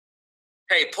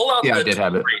Hey, pull out Yeah, the I did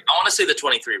have it. 23. I want to see the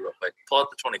 23 real quick. Pull out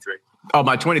the 23. Oh,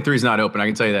 my 23 is not open. I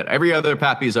can tell you that. Every other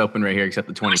Pappy is open right here except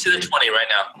the Let me 23. see the 20 right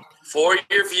now. For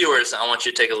your viewers, I want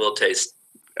you to take a little taste.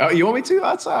 Oh, you want me to?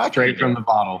 That's straight from the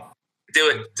bottle.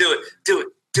 Do it.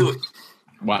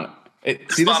 Wow.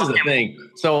 See, this is the thing.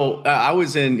 So I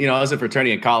was in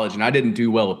fraternity in college, and I didn't do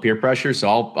well with peer pressure. So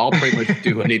I'll pretty much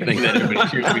do anything that everybody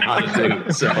cheers me on to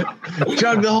do. So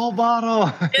chug the whole bottle.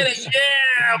 Get it,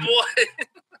 yeah, boy.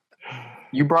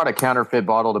 You brought a counterfeit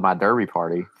bottle to my derby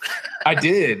party. I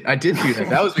did do that.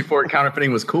 That was before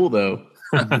counterfeiting was cool, though.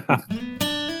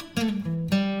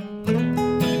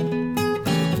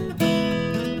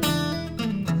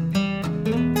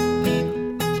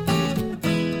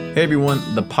 Hey everyone,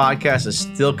 the podcast is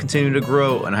still continuing to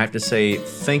grow, and I have to say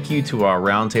thank you to our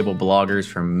Roundtable bloggers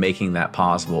for making that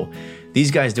possible.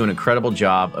 These guys do an incredible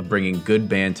job of bringing good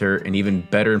banter and even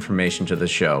better information to the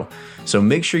show. So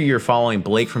make sure you're following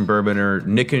Blake from Bourboner,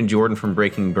 Nick and Jordan from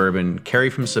Breaking Bourbon, Kerry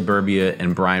from Suburbia,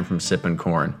 and Brian from Sippin'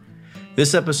 Corn.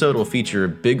 This episode will feature a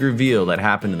big reveal that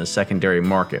happened in the secondary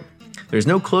market. There's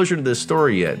no closure to this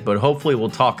story yet, but hopefully we'll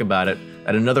talk about it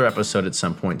at another episode at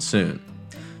some point soon.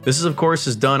 This is, of course,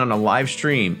 done on a live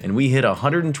stream, and we hit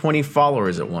 120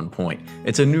 followers at one point.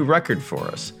 It's a new record for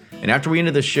us. And after we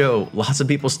ended the show, lots of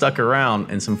people stuck around,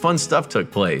 and some fun stuff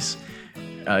took place.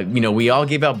 We all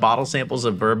gave out bottle samples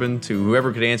of bourbon to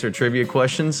whoever could answer trivia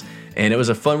questions, and it was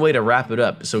a fun way to wrap it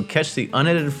up. So catch the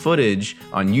unedited footage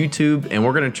on YouTube, and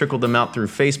we're going to trickle them out through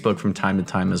Facebook from time to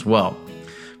time as well.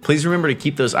 Please remember to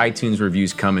keep those iTunes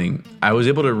reviews coming. I was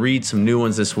able to read some new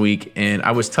ones this week, and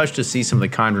I was touched to see some of the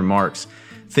kind remarks.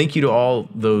 Thank you to all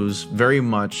those very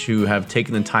much who have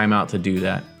taken the time out to do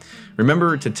that.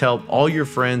 Remember to tell all your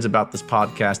friends about this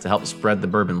podcast to help spread the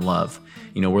bourbon love.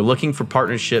 We're looking for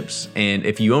partnerships, and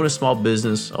if you own a small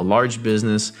business, a large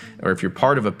business, or if you're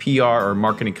part of a PR or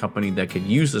marketing company that could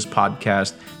use this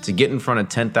podcast to get in front of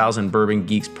 10,000 bourbon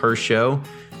geeks per show,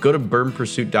 go to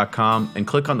bourbonpursuit.com and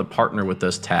click on the Partner With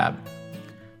Us tab.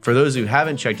 For those who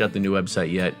haven't checked out the new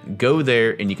website yet, go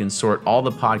there and you can sort all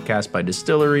the podcasts by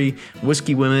distillery,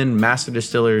 whiskey women, master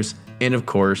distillers, and of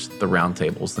course, the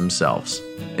roundtables themselves.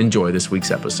 Enjoy this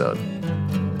week's episode.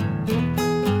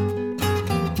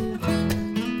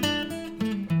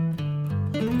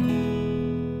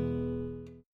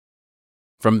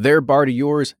 From their bar to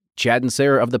yours, Chad and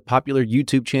Sarah of the popular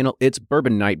YouTube channel It's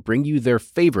Bourbon Night bring you their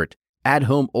favorite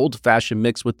at-home old-fashioned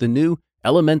mix with the new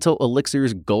Elemental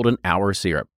Elixir's Golden Hour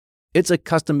Syrup. It's a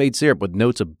custom-made syrup with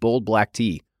notes of bold black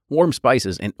tea, warm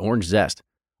spices, and orange zest.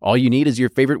 All you need is your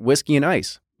favorite whiskey and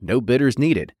ice. No bitters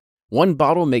needed. One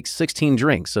bottle makes 16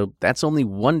 drinks, so that's only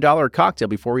 $1 a cocktail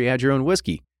before you add your own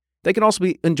whiskey. They can also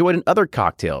be enjoyed in other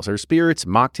cocktails or spirits,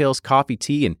 mocktails, coffee,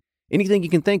 tea, and anything you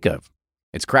can think of.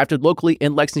 It's crafted locally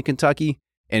in Lexington, Kentucky,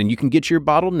 and you can get your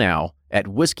bottle now at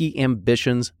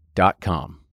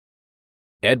whiskeyambitions.com.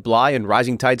 Ed Bly and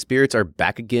Rising Tide Spirits are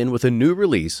back again with a new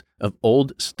release of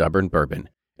Old Stubborn Bourbon.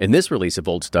 And this release of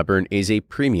Old Stubborn is a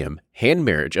premium hand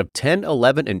marriage of 10,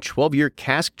 11, and 12-year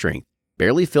cask strength,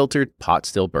 barely filtered pot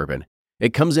still bourbon.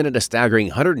 It comes in at a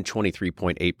staggering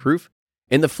 123.8 proof,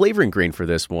 and the flavoring grain for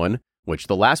this one, which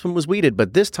the last one was wheated,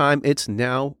 but this time it's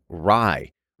now rye.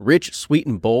 Rich, sweet,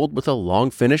 and bold with a long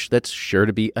finish that's sure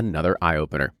to be another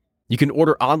eye-opener. You can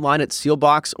order online at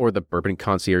Sealbox or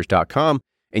thebourbonconcierge.com,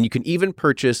 and you can even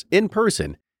purchase in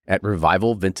person at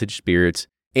Revival Vintage Spirits,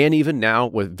 and even now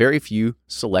with very few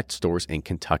select stores in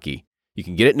Kentucky. You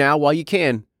can get it now while you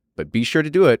can, but be sure to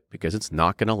do it because it's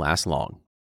not going to last long.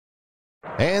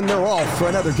 And they're off for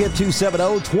another Give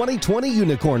 270 2020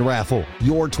 Unicorn Raffle.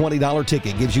 Your $20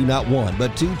 ticket gives you not one,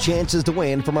 but two chances to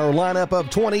win from our lineup of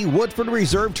 20 Woodford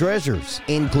Reserve treasures,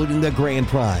 including the grand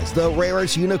prize, the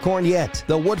rarest unicorn yet,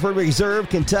 the Woodford Reserve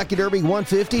Kentucky Derby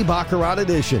 150 Baccarat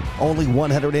Edition. Only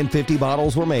 150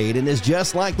 bottles were made and is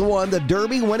just like the one the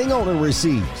Derby winning owner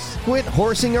receives. Quit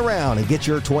horsing around and get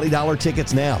your $20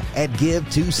 tickets now at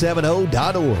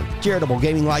give270.org. Charitable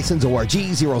Gaming License ORG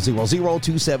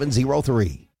 0002703.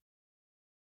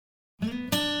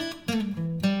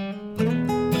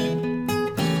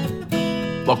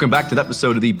 Welcome back to the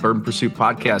episode of the Bourbon Pursuit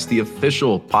Podcast, the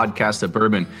official podcast of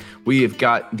bourbon. We have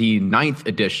got the 9th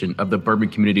edition of the Bourbon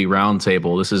Community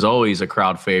Roundtable. This is always a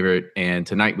crowd favorite, and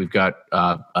tonight we've got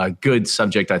a good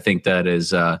subject, I think, that is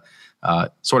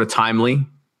sort of timely.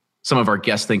 Some of our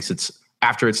guests thinks it's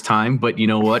after its time, but you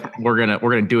know what? We're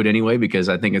gonna do it anyway because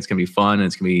I think it's gonna be fun. And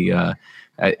it's gonna be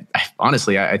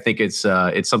honestly, I think it's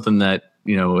something that,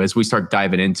 as we start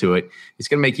diving into it, it's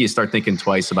going to make you start thinking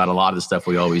twice about a lot of the stuff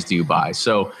we always do buy.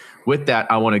 So with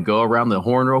that, I want to go around the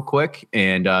horn real quick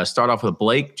and start off with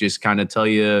Blake. Just kind of tell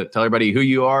everybody who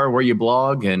you are, where you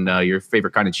blog, and your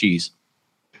favorite kind of cheese.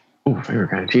 Ooh, favorite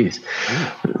kind of cheese.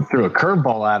 Threw a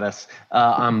curveball at us.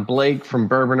 I'm Blake from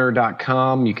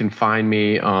Bourboner.com. You can find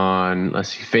me on,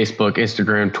 Facebook,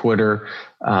 Instagram, Twitter.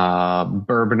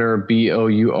 Bourboner,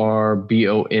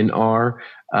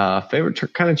 Bourbonr.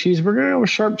 Favorite kind of cheese? We're going to go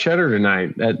with sharp cheddar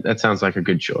tonight. That sounds like a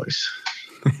good choice.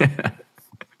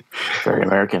 Very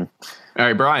American. All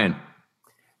right, Brian.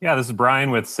 Yeah, this is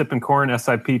Brian with Sippin' Corn,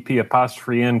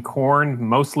 SIPP''N Corn.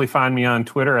 Mostly find me on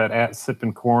Twitter at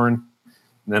Sippin' Corn.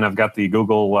 And then I've got the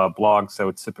Google blog, so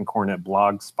it's Sippin' Corn at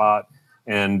Blogspot,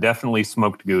 and definitely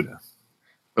smoked Gouda.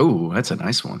 Oh, that's a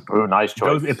nice one. Oh, nice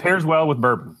choice. It pairs well with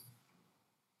bourbon.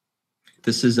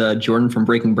 This is Jordan from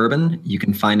Breaking Bourbon. You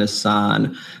can find us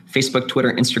on Facebook,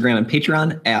 Twitter, Instagram, and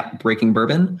Patreon at Breaking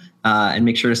Bourbon. And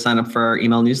make sure to sign up for our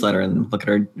email newsletter and look at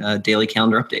our daily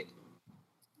calendar update.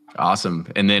 Awesome.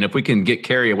 And then if we can get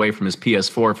Carrie away from his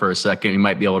PS4 for a second, we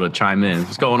might be able to chime in.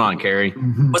 What's going on, Carrie?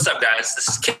 What's up, guys? This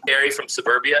is Carrie from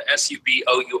Suburbia,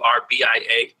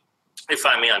 SUBOURBIA. You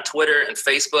find me on Twitter and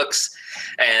Facebooks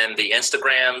and the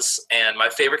Instagrams. And my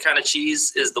favorite kind of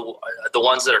cheese is the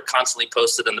ones that are constantly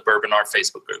posted in the Bourbon R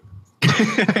Facebook group.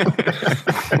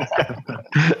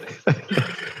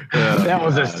 That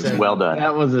was a setup. Well done.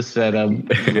 That was a setup.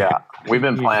 Yeah, we've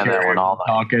been playing that one all night.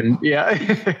 Talking. Yeah.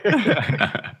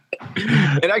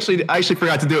 And I actually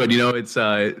forgot to do it. It's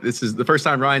this is the first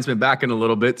time Ryan's been back in a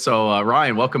little bit. So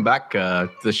Ryan, welcome back to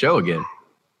the show again.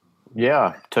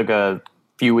 Yeah, took a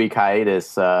few week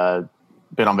hiatus.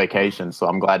 Been on vacation, so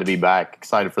I'm glad to be back.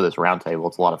 Excited for this roundtable.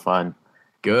 It's a lot of fun.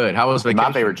 Good. How was vacation?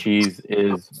 My favorite cheese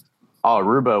is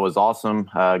Aruba was awesome.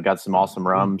 Got some awesome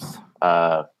rums.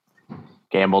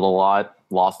 Gambled a lot,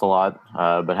 lost a lot,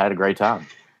 but had a great time.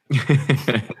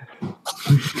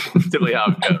 Typically how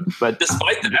it goes. But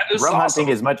despite that, rum hunting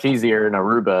is much easier in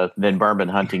Aruba than bourbon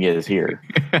hunting is here.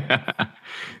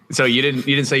 So you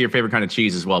didn't say your favorite kind of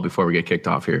cheese as well before we get kicked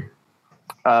off here.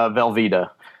 Velveeta.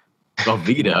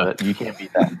 Velveeta. You can't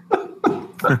beat that.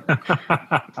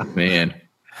 Man.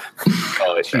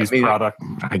 Cheese product.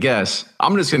 I guess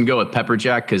I'm just gonna go with pepper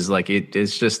jack because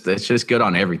it's just good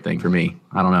on everything for me.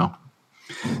 I don't know.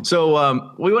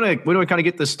 So we want to kind of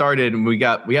get this started, and we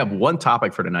have one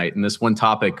topic for tonight, and this one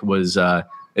topic is a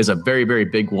very, very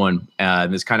big one.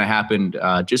 This kind of happened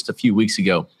just a few weeks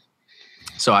ago.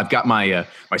 So I've got my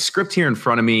script here in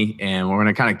front of me, and we're going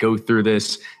to kind of go through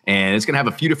this, and it's going to have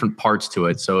a few different parts to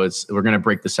it. So we're going to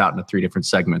break this out into 3 different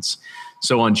segments.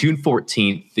 So on June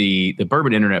 14th, the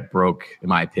bourbon internet broke, in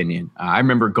my opinion. I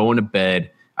remember going to bed.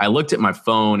 I looked at my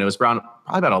phone. It was around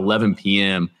probably about 11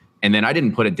 p.m., and then I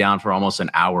didn't put it down for almost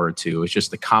an hour or two. It's just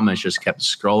the comments just kept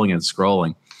scrolling and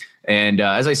scrolling. And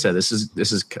as I said, this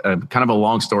is kind of a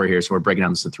long story here, so we're breaking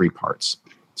down this into 3 parts.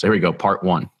 So here we go, part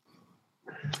 1.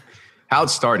 How it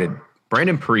started.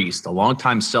 Brandon Priest, a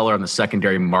longtime seller on the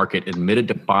secondary market, admitted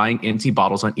to buying empty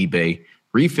bottles on eBay,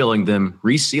 refilling them,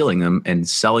 resealing them, and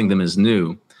selling them as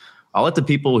new. I'll let the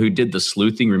people who did the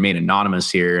sleuthing remain anonymous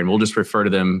here, and we'll just refer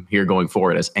to them here going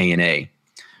forward as A&A.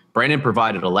 Brandon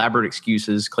provided elaborate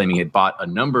excuses, claiming he had bought a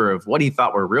number of what he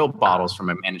thought were real bottles from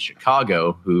a man in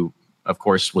Chicago, who, of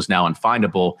course, was now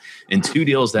unfindable, in 2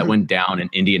 deals that went down in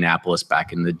Indianapolis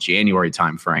back in the January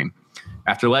timeframe.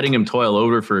 After letting him toil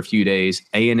over for a few days,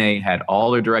 A&A had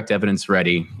all their direct evidence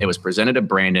ready. It was presented to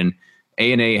Brandon.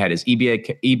 A&A had his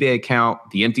eBay account,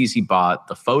 the empties he bought,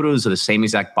 the photos of the same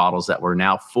exact bottles that were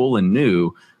now full and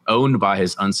new, owned by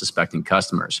his unsuspecting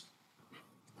customers.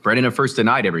 Brandon at first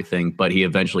denied everything, but he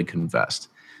eventually confessed.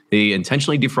 He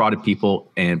intentionally defrauded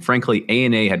people, and frankly,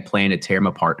 A&A had planned to tear him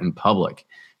apart in public.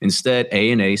 Instead,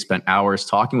 A&A spent hours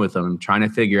talking with him, trying to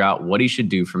figure out what he should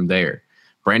do from there.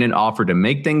 Brandon offered to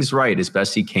make things right as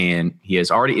best he can. He has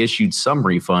already issued some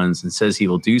refunds and says he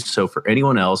will do so for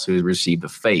anyone else who has received a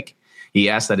fake. He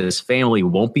asked that his family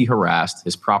won't be harassed,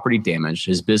 his property damaged,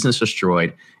 his business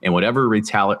destroyed, and whatever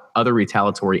other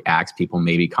retaliatory acts people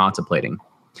may be contemplating.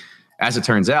 As it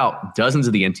turns out, dozens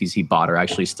of the empties he bought are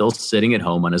actually still sitting at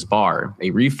home on his bar.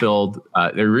 They're refilled,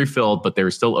 but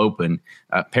they're still open,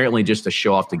 apparently just to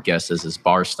show off to guests as his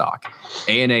bar stock.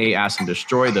 A&A asked him to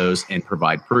destroy those and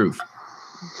provide proof.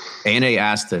 A&A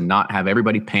asked to not have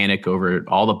everybody panic over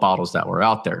all the bottles that were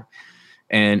out there.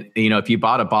 And, if you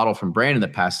bought a bottle from Brandon the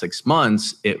past 6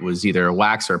 months, it was either a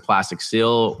wax or a plastic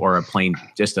seal or a plain,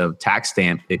 just a tax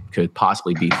stamp. It could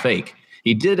possibly be fake.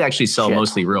 He did actually sell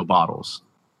mostly real bottles.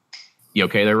 You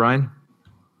okay there, Ryan?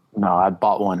 No, I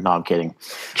bought one. No, I'm kidding.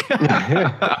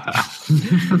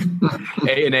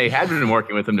 A&A had been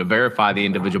working with him to verify the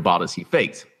individual bottles he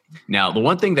faked. Now, the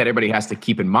one thing that everybody has to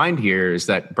keep in mind here is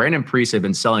that Brandon Priest had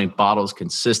been selling bottles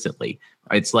consistently.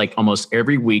 It's like almost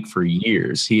every week for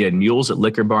years. He had mules at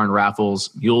Liquor Barn raffles,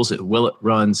 mules at Willet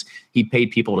runs. He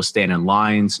paid people to stand in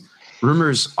lines.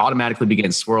 Rumors automatically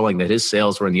began swirling that his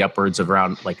sales were in the upwards of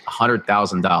around like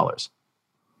 $100,000.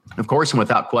 Of course, and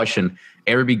without question,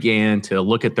 everybody began to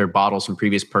look at their bottles from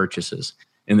previous purchases.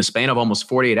 In the span of almost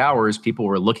 48 hours, people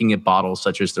were looking at bottles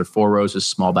such as their Four Roses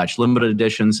small batch limited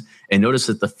editions and noticed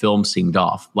that the film seemed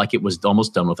off, like it was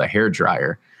almost done with a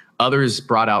hairdryer. Others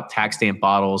brought out tax stamp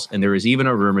bottles, and there was even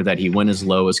a rumor that he went as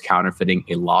low as counterfeiting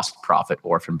a lost profit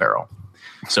orphan barrel.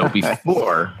 So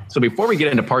before we get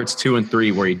into parts 2 and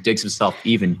 3, where he digs himself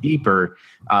even deeper,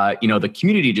 the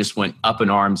community just went up in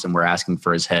arms and were asking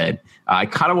for his head. I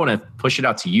kind of want to push it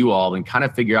out to you all and kind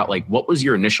of figure out, like, what was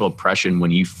your initial impression when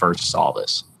you first saw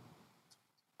this?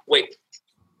 Wait,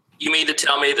 you mean to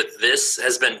tell me that this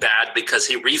has been bad because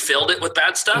he refilled it with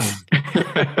bad stuff?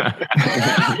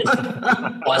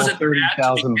 Wasn't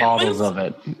 30,000 bottles of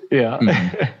it. Yeah.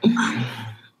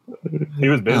 He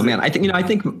was busy. Oh man, I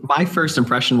think my first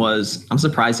impression was I'm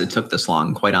surprised it took this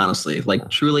long, quite honestly. Like,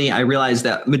 truly, I realized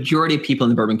that majority of people in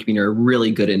the bourbon community are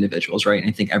really good individuals, right? And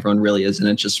I think everyone really is in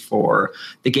it just for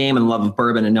the game and love of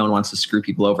bourbon, and no one wants to screw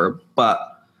people over. But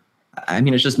I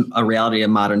mean, it's just a reality of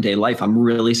modern day life. I'm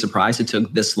really surprised it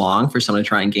took this long for someone to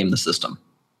try and game the system.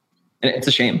 And it's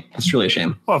a shame. It's truly a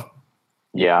shame. Well,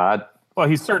 Yeah. well,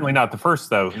 he's certainly not the first,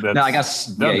 though. No, I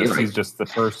guess You're right. He's just the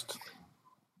first.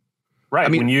 Right. I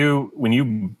mean, when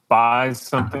you buy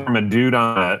something from a dude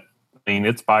on it, I mean,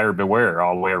 it's buyer beware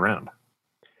all the way around.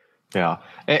 Yeah.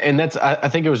 And that's, I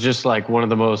think it was just like one of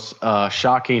the most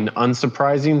shocking,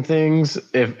 unsurprising things,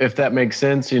 if that makes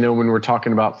sense, when we're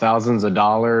talking about thousands of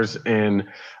dollars and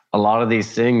a lot of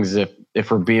these things,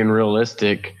 if we're being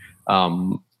realistic,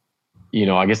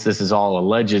 I guess this is all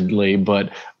allegedly,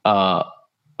 but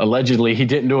allegedly he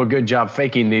didn't do a good job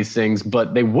faking these things,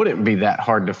 but they wouldn't be that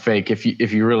hard to fake if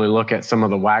you really look at some of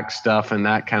the wax stuff and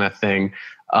that kind of thing.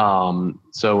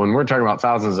 So when we're talking about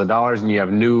thousands of dollars and you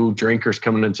have new drinkers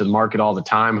coming into the market all the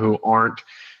time who aren't,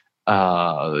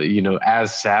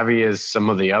 as savvy as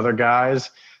some of the other guys,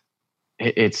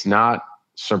 it's not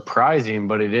surprising,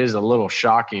 but it is a little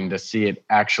shocking to see it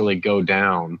actually go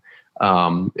down.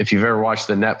 If you've ever watched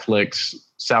the Netflix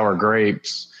Sour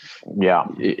Grapes, Yeah.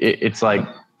 it's like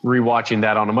rewatching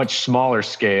that on a much smaller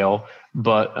scale.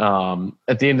 But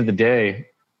at the end of the day,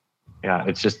 yeah,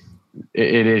 it's just,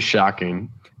 it is shocking.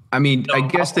 I mean, I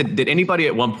guess did anybody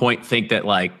at one point think that,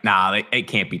 like, nah, it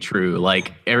can't be true?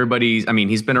 Like,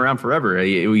 he's been around forever.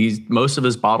 Most of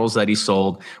his bottles that he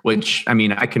sold, which, I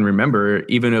mean, I can remember,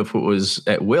 even if it was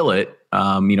at Willet,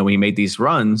 when he made these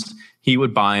runs, he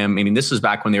would buy them. I mean, this was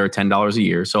back when they were $10 a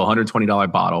year, so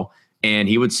 $120 bottle. And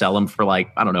he would sell them for,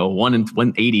 like, I don't know,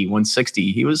 $180,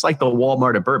 $160. He was like the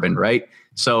Walmart of bourbon, right?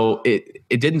 So it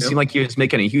didn't seem like he was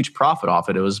making a huge profit off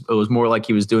it. It was more like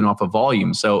he was doing off of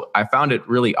volume. So I found it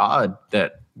really odd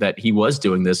that he was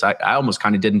doing this. I almost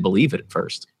kind of didn't believe it at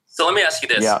first. So let me ask you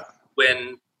this: Yeah.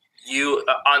 when you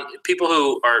on people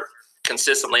who are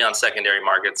consistently on secondary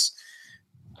markets,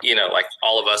 like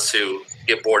all of us who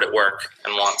get bored at work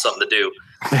and want something to do,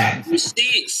 you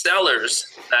see sellers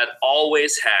that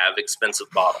always have expensive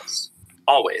bottles.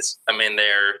 Always. I mean,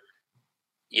 they're,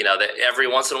 that every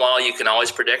once in a while you can always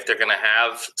predict they're going to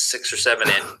have 6 or 7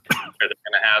 in, or they're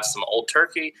going to have some old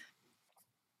turkey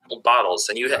old bottles.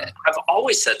 And I've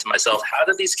always said to myself, how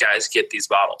do these guys get these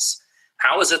bottles?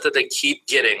 How is it that they keep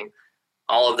getting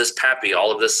all of this Pappy,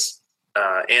 all of this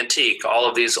antique, all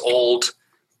of these old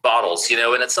bottles,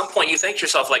 and at some point you think to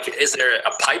yourself, like, is there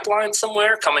a pipeline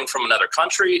somewhere coming from another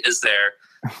country? Is there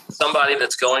somebody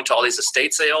that's going to all these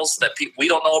estate sales that we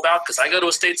don't know about? Because I go to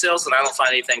estate sales and I don't find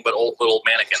anything but old little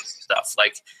mannequins and stuff.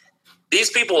 Like, these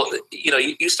people,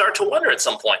 you start to wonder at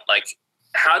some point, like,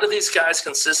 how do these guys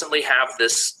consistently have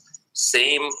this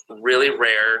same really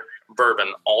rare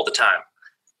bourbon all the time?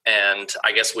 And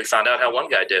I guess we found out how one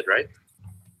guy did, right?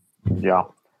 Yeah.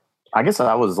 I guess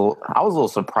I was a little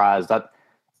surprised.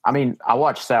 I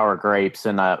watched Sour Grapes,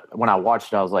 and when I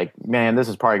watched it, I was like, man, this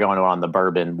is probably going on in the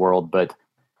bourbon world, but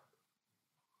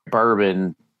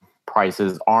bourbon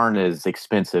prices aren't as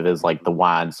expensive as, like, the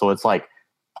wine. So it's like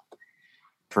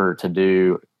for a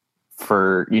few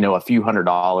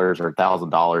 $100s or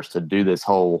 $1,000 to do this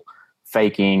whole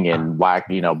faking and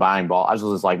buying ball. I was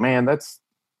just like, man, that's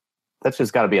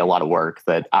just got to be a lot of work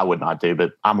that I would not do,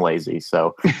 but I'm lazy.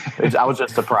 So I was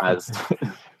just surprised.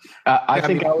 I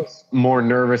think I was more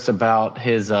nervous about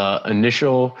his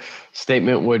initial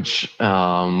statement, which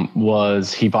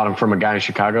was he bought them from a guy in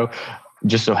Chicago.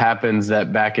 Just so happens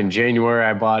that back in January,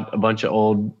 I bought a bunch of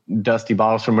old dusty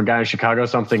bottles from a guy in Chicago.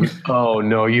 So I'm thinking, oh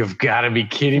no, you've got to be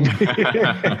kidding me.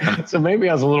 So maybe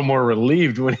I was a little more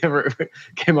relieved whenever it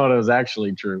came out it was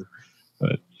actually true.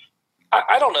 But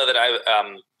I don't know that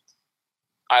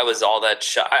I was all that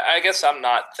I guess I'm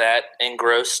not that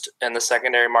engrossed in the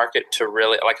secondary market to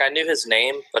really, like, I knew his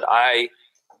name, but I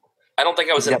don't think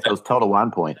I was in those Total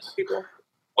Wine points.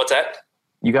 What's that?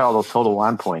 You got all those Total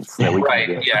Wine points that we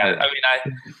right? Yeah,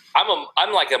 I mean,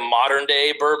 I'm like a modern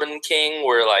day bourbon king,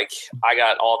 where like I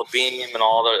got all the beam and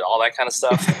all that kind of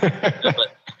stuff.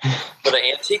 But for the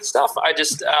antique stuff, I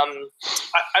just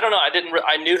I don't know.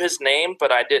 I knew his name,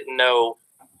 but I didn't know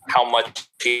how much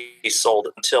he sold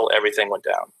until everything went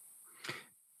down.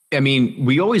 I mean,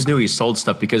 we always knew he sold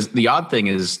stuff because the odd thing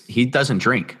is he doesn't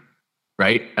drink,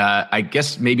 right? I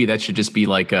guess maybe that should just be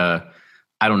like a,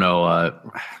 I don't know,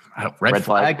 red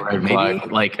flag, maybe.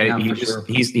 Like yeah,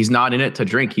 he's not in it to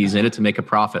drink. He's in it to make a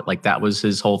profit. Like that was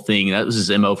his whole thing. That was his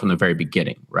MO from the very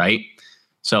beginning, right?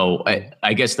 So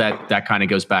I guess that kind of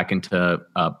goes back into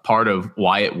part of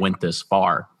why it went this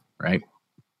far, right?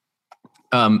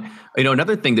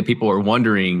 Another thing that people are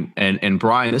wondering, and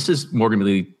Brian, this is more going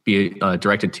to be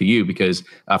directed to you because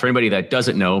for anybody that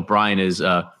doesn't know, Brian is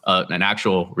an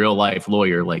actual real life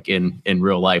lawyer, like in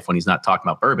real life when he's not talking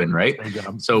about bourbon, right?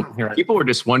 So people are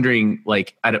just wondering,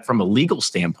 like, from a legal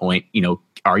standpoint,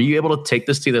 are you able to take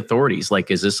this to the authorities?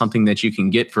 Like, is this something that you can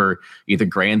get for either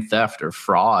grand theft or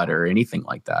fraud or anything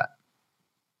like that?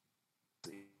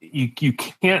 You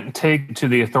can't take to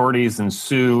the authorities and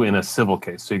sue in a civil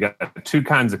case. So you got two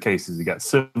kinds of cases. You got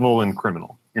civil and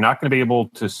criminal. You're not going to be able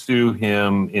to sue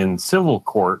him in civil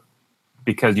court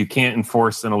because you can't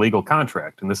enforce an illegal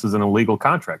contract. And this is an illegal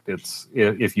contract. It's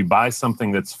if you buy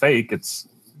something that's fake,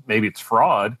 maybe it's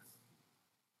fraud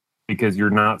because you're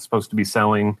not supposed to be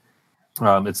selling.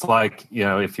 It's like,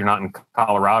 if you're not in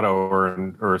Colorado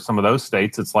or some of those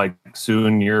states, it's like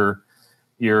suing your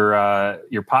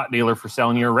pot dealer for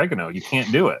selling your oregano. You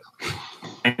can't do it.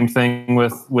 Same thing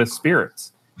with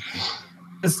spirits.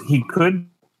 He could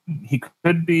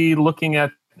be looking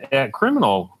at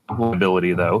criminal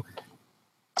liability though.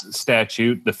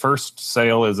 Statute. The first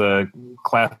sale is a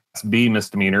Class B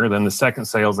misdemeanor, then the second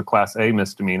sale is a Class A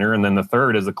misdemeanor, and then the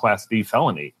third is a Class D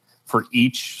felony for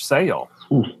each sale.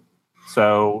 Ooh.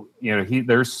 So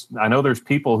I know there's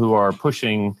people who are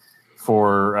pushing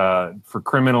for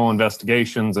criminal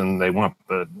investigations, and they want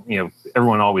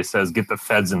everyone always says get the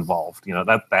feds involved.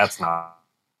 That's not.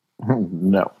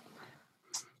 No.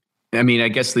 I mean, I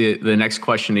guess the next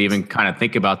question to even kind of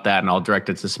think about that, and I'll direct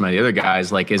it to some of the other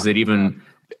guys. Like, is it even?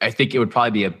 I think it would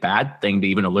probably be a bad thing to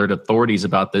even alert authorities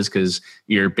about this because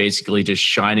you're basically just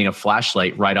shining a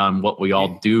flashlight right on what we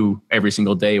all do every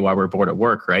single day while we're bored at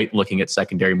work, right? Looking at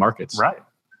secondary markets. Right.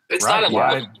 It's not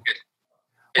illegal.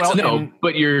 Well, no,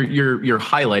 but you're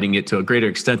highlighting it to a greater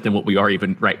extent than what we are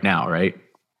even right now, right?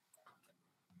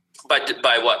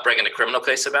 By what? Bringing a criminal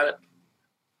case about it?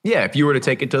 Yeah, if you were to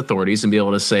take it to authorities and be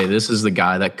able to say, this is the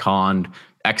guy that conned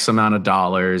X amount of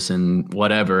dollars and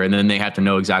whatever, and then they have to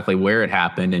know exactly where it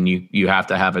happened, and you have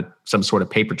to have some sort of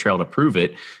paper trail to prove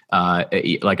it.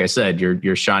 Like I said,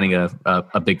 you're shining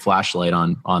a big flashlight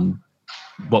on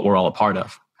what we're all a part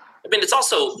of. I mean,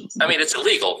 it's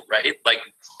illegal, right? Like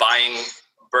buying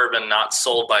bourbon not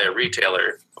sold by a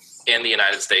retailer in the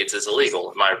United States is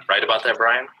illegal. Am I right about that,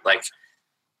 Brian? Like,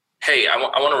 hey, I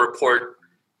want to report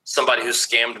somebody who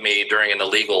scammed me during an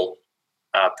illegal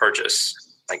purchase.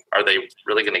 Like, are they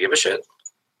really going to give a shit?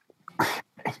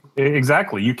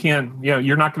 Exactly. You can't,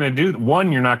 you're not going to do,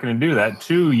 one, you're not going to do that.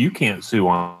 Two, you can't sue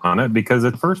on it because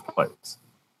it's first place.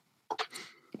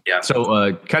 Yeah.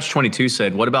 So Catch-22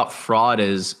 said, what about fraud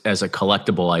as a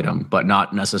collectible item, but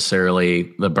not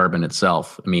necessarily the bourbon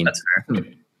itself? I mean, that's fair.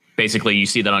 Basically, you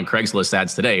see that on Craigslist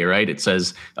ads today, right? It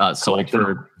says sold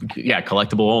for,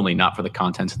 collectible only, not for the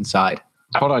contents inside.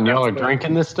 Hold on, y'all are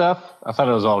drinking this stuff? I thought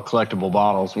it was all collectible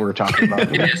bottles we were talking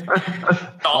about. It is.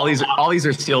 all these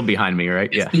are sealed behind me, right?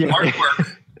 It's the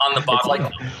artwork on the bottle.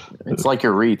 It's like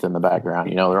your wreath in the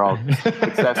background. They're all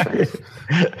accessories.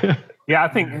 Yeah, I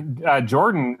think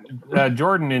Jordan,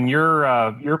 in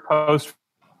your post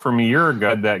from a year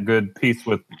ago, that good piece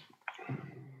with.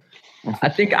 I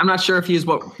think I'm not sure if he's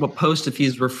what post, if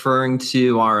he's referring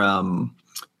to our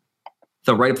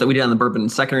the write-up that we did on the bourbon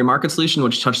secondary market solution,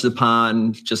 which touches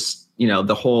upon just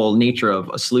the whole nature of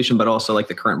a solution, but also like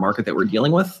the current market that we're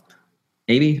dealing with.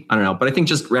 Maybe, I don't know, but I think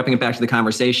just wrapping it back to the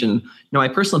conversation, my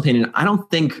personal opinion, I don't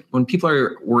think when people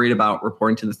are worried about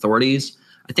reporting to the authorities,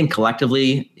 I think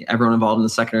collectively, everyone involved in the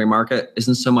secondary market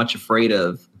isn't so much afraid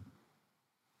of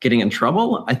getting in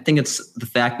trouble. I think it's the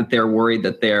fact that they're worried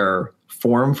that their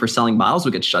forum for selling bottles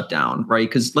would get shut down, right?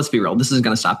 Because let's be real, this isn't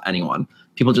going to stop anyone.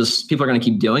 People are going to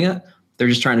keep doing it. They're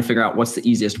just trying to figure out what's the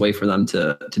easiest way for them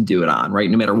to do it on, right?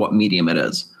 No matter what medium it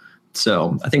is.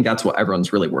 So I think that's what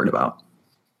everyone's really worried about.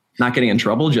 Not getting in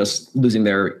trouble, just losing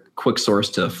their quick source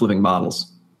to flipping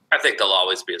bottles. I think there'll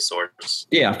always be a source.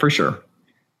 Yeah, for sure.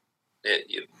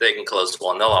 They can close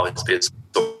one. There'll always be a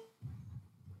source.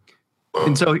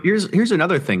 And so here's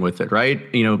another thing with it, right?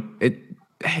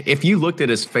 If you looked at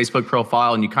his Facebook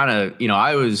profile and you kind of,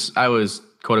 I was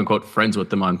quote unquote friends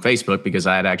with him on Facebook because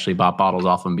I had actually bought bottles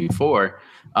off him before.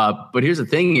 But here's the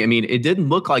thing. I mean, it didn't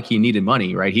look like he needed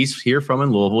money, right? He's here from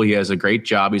in Louisville. He has a great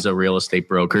job. He's a real estate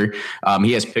broker.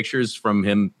 He has pictures from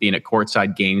him being at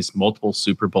courtside games, multiple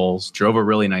Super Bowls, drove a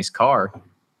really nice car.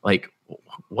 Like,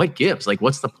 what gives? Like,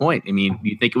 what's the point? I mean, do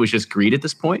you think it was just greed at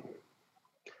this point?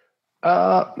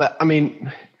 I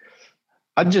mean,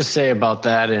 I'd just say about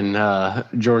that, and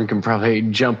Jordan can probably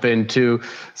jump into,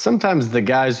 sometimes the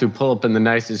guys who pull up in the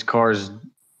nicest cars,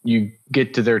 you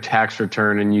get to their tax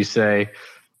return and you say,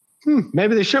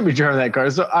 maybe they should be driving that car.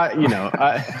 So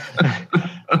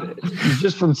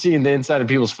just from seeing the inside of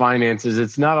people's finances,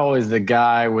 it's not always the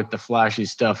guy with the flashy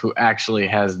stuff who actually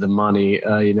has the money.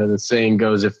 The saying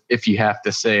goes, if you have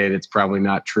to say it, it's probably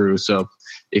not true. So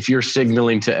if you're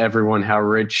signaling to everyone how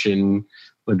rich and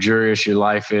luxurious your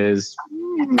life is,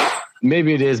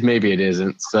 maybe it is, maybe it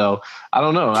isn't. So I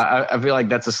don't know. I feel like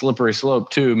that's a slippery slope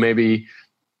too. Maybe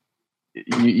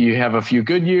you have a few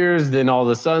good years, then all of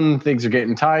a sudden things are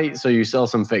getting tight. So you sell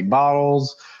some fake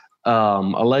bottles,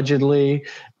 allegedly.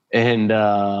 And,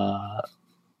 I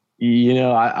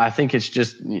think it's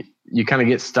just, you kind of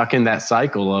get stuck in that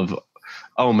cycle of,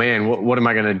 oh man, what am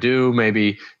I going to do?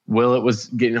 Maybe Willet was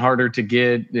getting harder to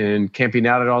get, and camping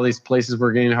out at all these places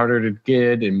were getting harder to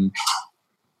get. And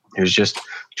it was just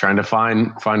trying to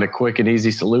find a quick and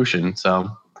easy solution. So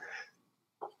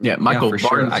yeah, Michael for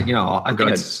Barnes,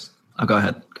 sure. Go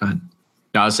ahead. No,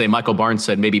 I would say Michael Barnes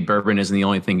said maybe bourbon isn't the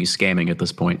only thing he's scamming at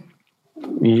this point.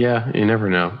 Yeah, you never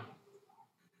know.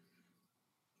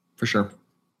 For sure.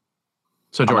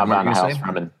 So Jordan, what are you going to say?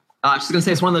 I was just going to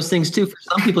say, it's one of those things too. For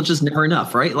some people, it's just never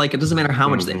enough, right? Like, it doesn't matter how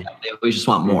much they have; they always just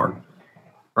want more,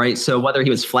 right? So whether he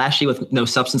was flashy with no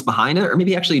substance behind it, or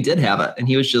maybe he actually did have it, and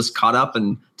he was just caught up,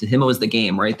 and to him it was the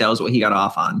game, right? That was what he got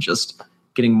off on, just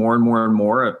getting more and more and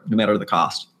more, no matter the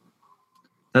cost.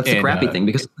 That's the crappy thing,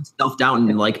 because self-doubt,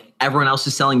 and like everyone else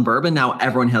is selling bourbon, now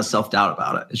everyone has self-doubt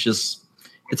about it.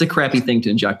 It's a crappy thing to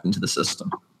inject into the system.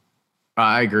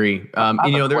 I agree.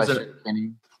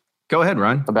 Go ahead,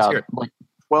 Ron.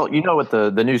 With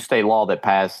the new state law that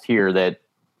passed here that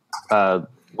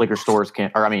liquor stores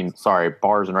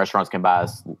bars and restaurants can buy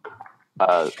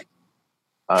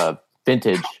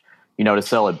vintage, to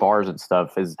sell at bars and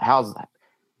stuff.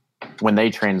 When they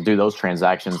do those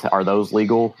transactions, are those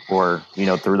legal, or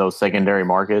through those secondary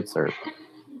markets, or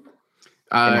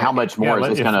and how much more is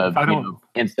this going to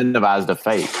incentivize the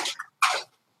fake?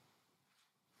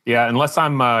 Yeah, unless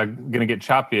I'm going to get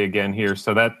choppy again here.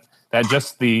 So that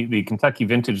just the Kentucky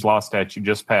vintage law statute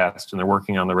just passed, and they're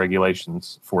working on the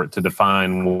regulations for it to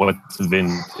define what's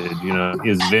vintage.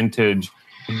 Is vintage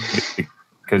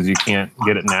because you can't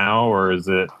get it now, or is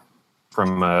it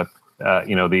from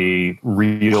the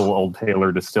real Old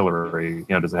Taylor distillery?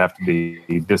 Does it have to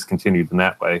be discontinued in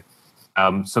that way?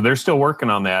 So they're still working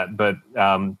on that, but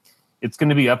it's going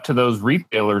to be up to those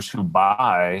retailers who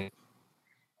buy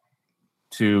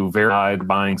to verify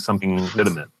buying something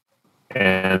legitimate.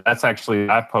 And that's actually,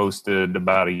 I posted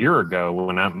about a year ago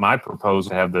when my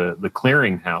proposal to have the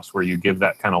clearinghouse where you give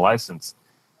that kind of license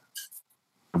to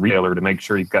the retailer to make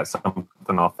sure you've got something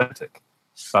authentic.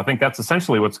 So I think that's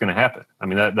essentially what's going to happen. I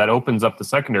mean, that opens up the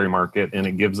secondary market, and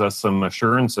it gives us some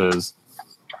assurances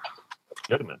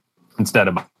legitimate instead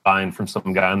of buying from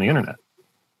some guy on the internet.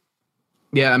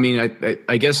 Yeah, I mean,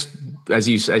 I guess as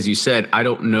you said, I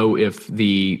don't know if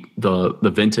the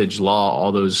vintage law,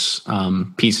 all those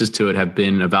pieces to it have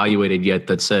been evaluated yet.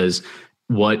 That says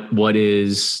what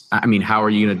is. I mean, how are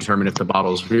you going to determine if the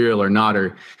bottle is real or not?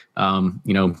 Or do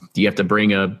you have to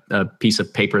bring a piece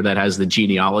of paper that has the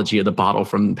genealogy of the bottle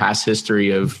from past history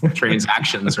of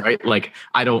transactions, right? Like,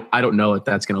 I don't know what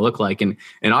that's going to look like. And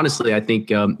honestly, I think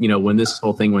when this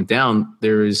whole thing went down,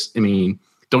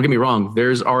 don't get me wrong,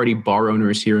 there's already bar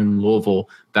owners here in Louisville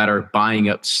that are buying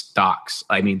up stocks.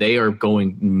 I mean, they are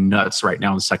going nuts right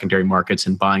now in secondary markets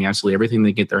and buying absolutely everything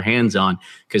they get their hands on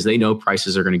because they know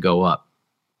prices are going to go up.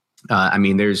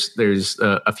 There's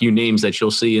a few names that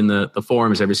you'll see in the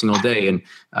forums every single day, and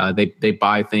they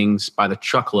buy things by the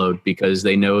truckload because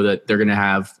they know that they're going to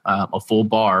have a full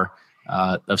bar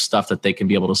of stuff that they can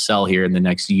be able to sell here in the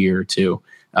next year or two.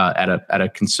 at a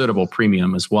considerable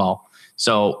premium as well.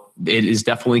 So it is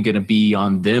definitely going to be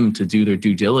on them to do their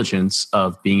due diligence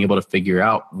of being able to figure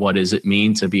out what does it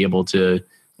mean to be able to,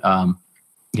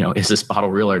 is this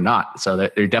bottle real or not? So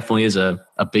that there definitely is a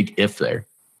big if there,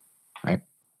 right?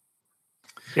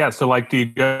 Yeah. So like,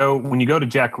 when you go to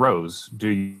Jack Rose, do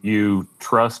you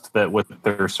trust that what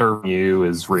they're serving you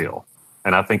is real?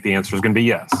 And I think the answer is going to be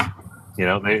yes.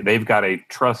 They've got a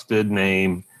trusted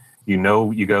name.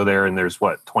 You go there and there's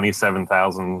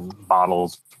 27,000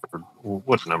 bottles, or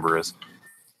what the number is.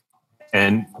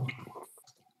 And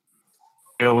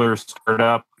dealers start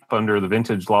up under the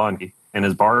vintage law and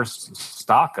as bars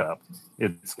stock up,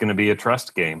 it's going to be a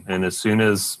trust game. And as soon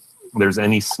as there's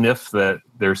any sniff that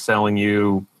they're selling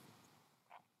you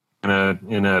in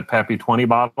a Pappy 20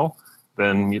 bottle,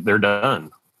 then they're done.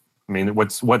 I mean,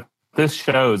 what this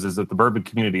shows is that the bourbon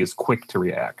community is quick to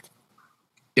react.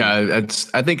 Yeah,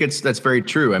 I think that's very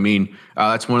true. I mean,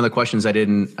 that's one of the questions I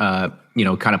didn't,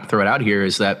 kind of throw it out here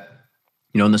is that,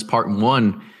 in this part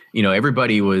one,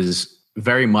 everybody was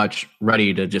very much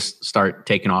ready to just start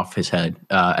taking off his head.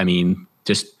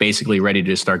 Just basically ready to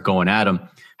just start going at him.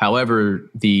 However,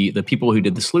 the people who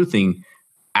did the sleuthing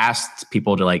asked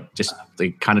people to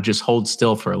kind of just hold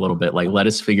still for a little bit, let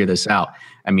us figure this out.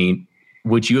 I mean,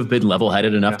 would you have been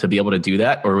level-headed enough to be able to do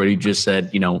that? Or would you just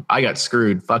said, I got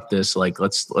screwed, fuck this,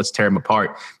 let's tear them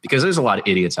apart? Because there's a lot of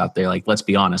idiots out there, let's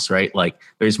be honest, right?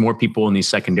 There's more people in these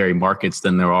secondary markets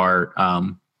than there are,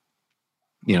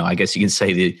 I guess you can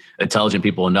say the intelligent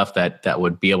people enough that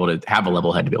would be able to have a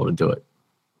level head to be able to do it.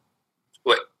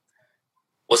 Wait,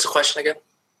 what's the question again?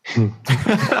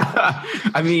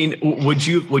 I mean, would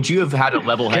you have had a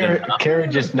level head? Kerry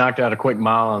just knocked out a quick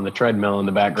mile on the treadmill in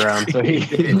the background, so here's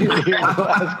the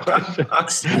last question.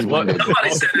 Somebody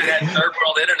said it had third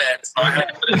world internet, so I had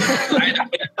to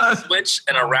put a switch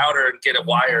and a router and get a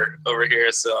wire over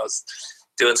here. So I was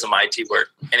doing some IT work.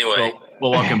 Anyway.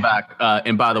 Well, welcome back.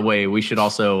 And by the way, we should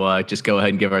also just go ahead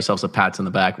and give ourselves a pat on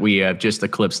the back. We have just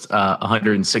eclipsed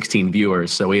 116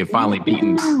 viewers. So we have finally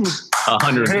beaten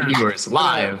 100 viewers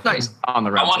live on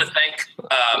the round. I want to thank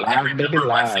every member of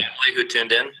my family who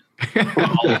tuned in.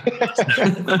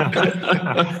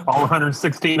 All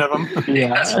 116 of them.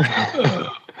 Yeah.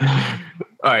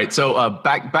 All right. So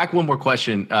back one more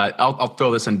question. I'll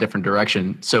throw this in a different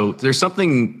direction. So there's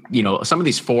something, some of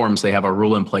these forums, they have a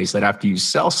rule in place that after you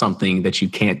sell something that you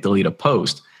can't delete a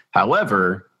post.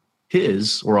 However,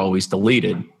 his were always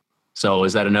deleted. So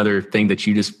is that another thing that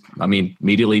you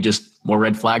immediately just more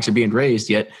red flags are being raised,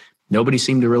 yet nobody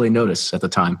seemed to really notice at the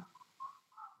time?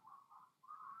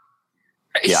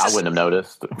 I wouldn't have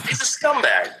noticed. He's a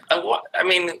scumbag.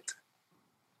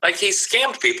 He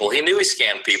scammed people. He knew he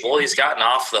scammed people. He's gotten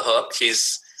off the hook.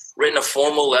 He's written a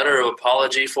formal letter of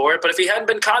apology for it. But if he hadn't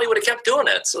been caught, he would have kept doing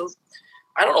it. So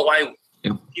I don't know why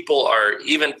people are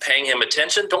even paying him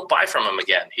attention. Don't buy from him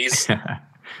again. He's a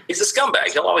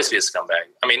scumbag. He'll always be a scumbag.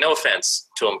 I mean, no offense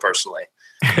to him personally.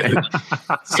 Any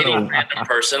random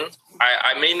person.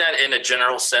 I mean that in a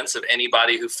general sense of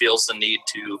anybody who feels the need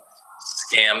to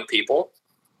scam people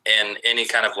in any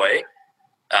kind of way.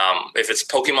 If it's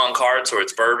Pokemon cards or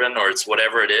it's bourbon or it's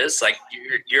whatever it is,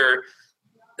 you're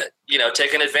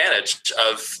taking advantage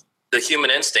of the human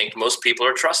instinct. Most people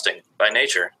are trusting by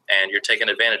nature, and you're taking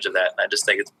advantage of that. And I just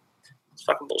think it's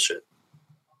fucking bullshit.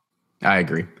 I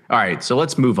agree. All right, so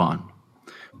let's move on.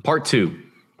 Part 2.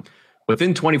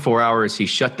 Within 24 hours, he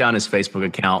shut down his Facebook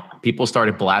account. People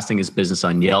started blasting his business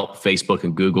on Yelp, Facebook,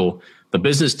 and Google. The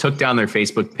business took down their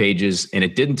Facebook pages, and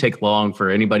it didn't take long for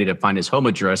anybody to find his home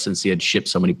address since he had shipped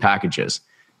so many packages.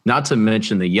 Not to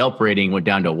mention the Yelp rating went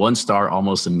down to 1 star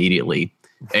almost immediately.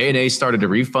 A&A started the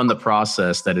refund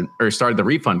process that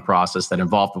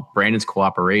involved Brandon's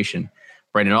cooperation.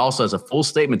 Brandon also has a full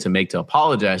statement to make to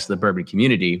apologize to the bourbon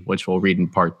community, which we'll read in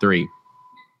part 3.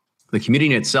 The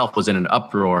community itself was in an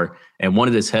uproar and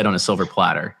wanted his head on a silver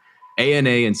platter.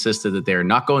 A&A insisted that they're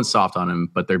not going soft on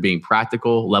him, but they're being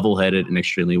practical, level-headed, and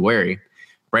extremely wary.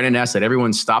 Brandon asked that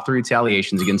everyone stop the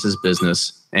retaliations against his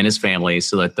business and his family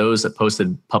so that those that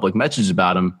posted public messages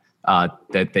about him,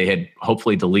 that they had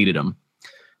hopefully deleted him.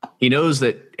 He knows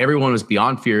that everyone was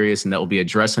beyond furious and that will be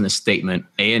addressed in a statement.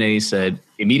 A&A said,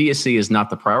 immediacy is not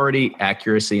the priority.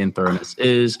 Accuracy and thoroughness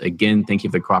is. Again, thank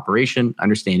you for the cooperation,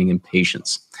 understanding, and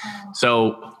patience.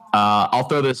 So I'll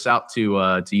throw this out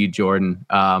to you, Jordan.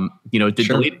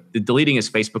 Did deleting his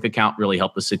Facebook account really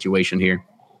help the situation here?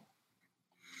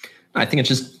 I think it's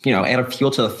just, add fuel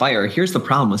to the fire. Here's the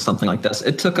problem with something like this.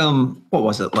 It took him,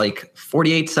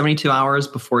 48, 72 hours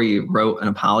before he wrote an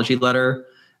apology letter.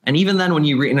 And even then, when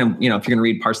you read, if you're going to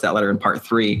read parts of that letter in part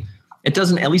 3, it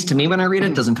doesn't, at least to me when I read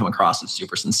it, doesn't come across as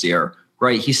super sincere,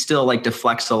 right? He still like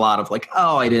deflects a lot of like,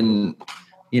 oh, I didn't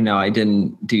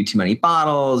do too many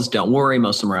bottles. Don't worry.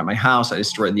 Most of them are at my house. I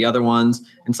destroyed the other ones.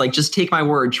 And it's like, just take my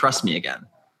word. Trust me again.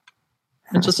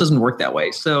 It just doesn't work that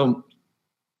way. So,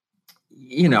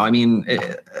 I don't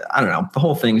know. The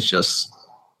whole thing's just,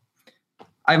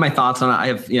 I have my thoughts on it. I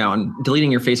have, and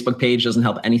deleting your Facebook page doesn't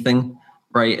help anything,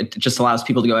 right? It just allows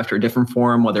people to go after a different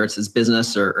forum, whether it's his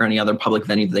business or any other public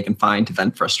venue that they can find to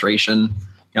vent frustration.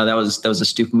 That was a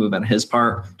stupid move on his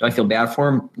part. Do I feel bad for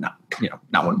him? No,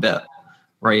 not one bit,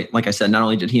 right? Like I said, not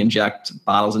only did he inject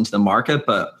bottles into the market,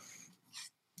 but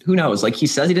who knows? Like he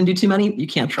says he didn't do too many. You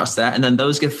can't trust that. And then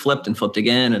those get flipped and flipped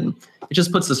again. And it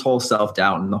just puts this whole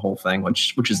self-doubt in the whole thing,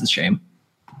 which is a shame.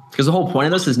 Because the whole point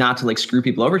of this is not to like screw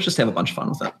people over. It's just to have a bunch of fun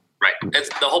with it. Right.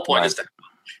 The whole point is that.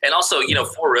 And also,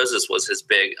 Four Roses was his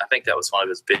big, I think that was one of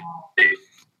his big.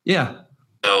 Yeah.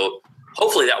 So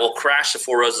hopefully that will crash the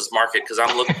Four Roses market, because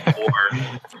I'm looking for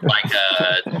like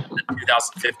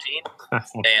 2015.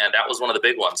 And that was one of the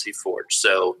big ones he forged.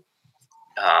 So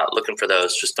looking for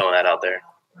those, just throwing that out there.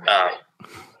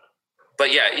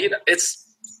 But yeah, I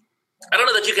don't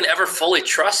know that you can ever fully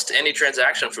trust any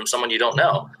transaction from someone you don't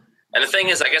know. And the thing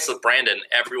is, I guess with Brandon,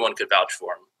 everyone could vouch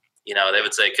for him. They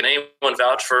would say, can anyone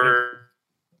vouch for?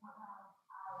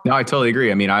 No, I totally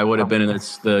agree. I mean, I would have been in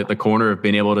the corner of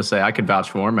being able to say I could vouch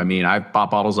for him. I mean, I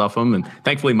bought bottles off him, and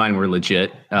thankfully mine were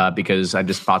legit because I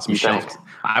just bought some shelf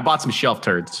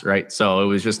turds, right? So it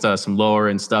was just some lower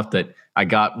end stuff that I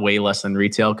got way less than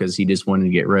retail because he just wanted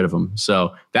to get rid of them.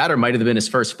 So that or might have been his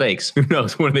first fakes. Who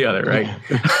knows? One or the other, right?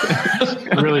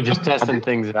 Really just testing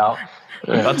things out.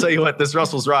 I'll tell you what, this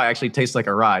Russell's Rye actually tastes like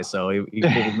a rye, so he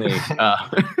fooled me.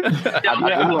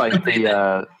 I do like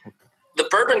the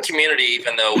bourbon community,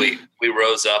 even though we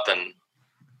rose up and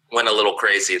went a little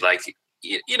crazy, like,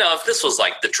 if this was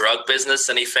like the drug business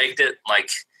and he faked it, like,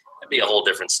 it'd be a whole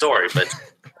different story. But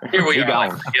here we are,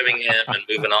 like, forgiving him and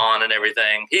moving on and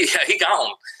everything. He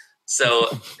gone. So,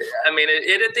 I mean,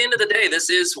 at the end of the day, this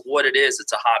is what it is.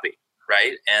 It's a hobby,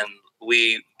 right? And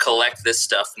we collect this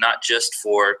stuff not just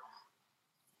for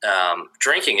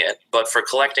drinking it, but for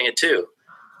collecting it too.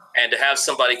 And to have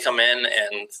somebody come in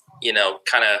and,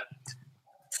 kind of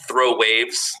throw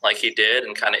waves like he did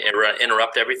and kind of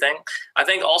interrupt everything. I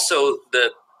think also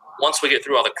that once we get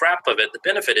through all the crap of it, the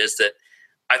benefit is that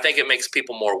I think it makes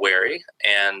people more wary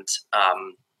and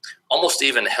almost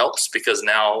even helps, because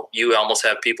now you almost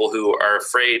have people who are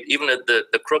afraid, even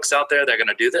the crooks out there, they're going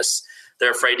to do this.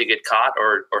 They're afraid to get caught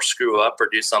or screw up or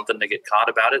do something to get caught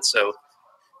about it. So,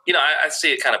 I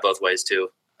see it kind of both ways too.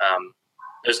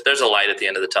 There's a light at the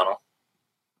end of the tunnel.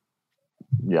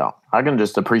 Yeah, I can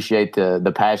just appreciate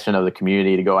the passion of the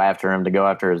community to go after him, to go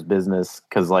after his business.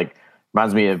 Because like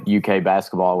reminds me of UK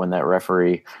basketball when that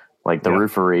referee, like the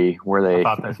roofery, where they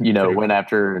went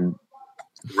after and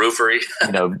roofery,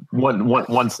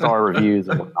 one star reviews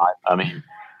and whatnot. I mean,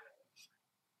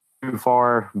 too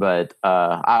far, but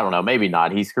I don't know, maybe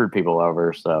not. He screwed people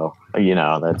over, so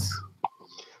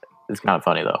it's kind of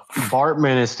funny though.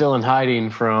 Bartman is still in hiding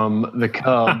from the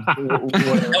Cubs.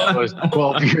 What was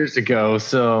 12 years ago.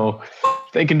 So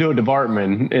if they can do it to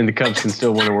Bartman and the Cubs can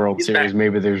still win a World Series,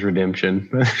 maybe there's redemption.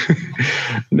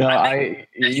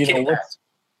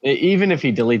 Even if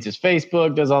he deletes his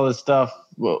Facebook, does all this stuff,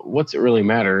 what's it really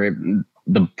matter?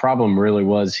 The problem really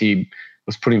was he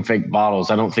was putting fake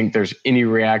bottles. I don't think there's any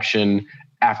reaction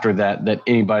after that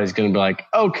anybody's going to be like,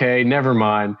 okay, never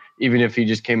mind. Even if he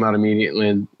just came out immediately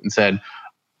and said,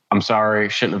 I'm sorry,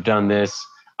 shouldn't have done this,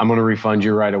 I'm going to refund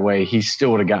you right away, he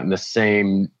still would have gotten the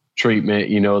same treatment,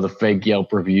 the fake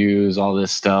Yelp reviews, all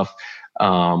this stuff.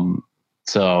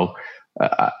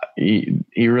 He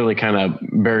really kind of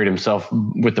buried himself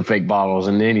with the fake bottles,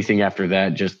 and anything after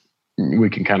that, just we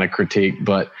can kind of critique,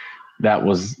 but that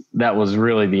was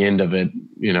really the end of it,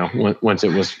 once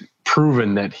it was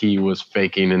proven that he was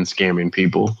faking and scamming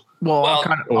people. Well, I'll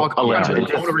kind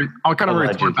of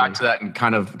retort back to that and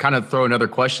kind of throw another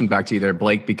question back to you there,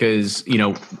 Blake, because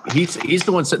he's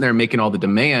the one sitting there making all the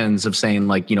demands of saying,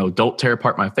 like, don't tear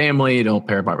apart my family, don't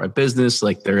tear apart my business,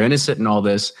 like they're innocent and all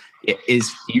this. Do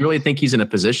you really think he's in a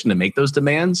position to make those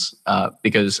demands?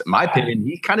 Because in my opinion,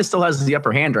 he kind of still has the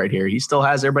upper hand right here. He still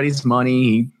has everybody's money.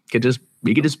 He could just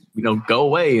go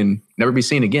away and never be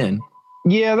seen again.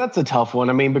 Yeah, that's a tough one.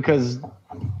 I mean, because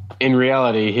in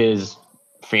reality, his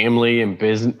family and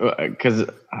business, because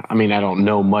I mean, I don't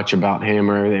know much about him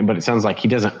or anything, but it sounds like he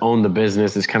doesn't own the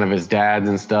business. It's kind of his dad's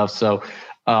and stuff. So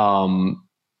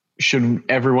should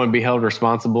everyone be held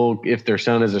responsible if their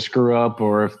son is a screw up,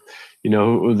 or if,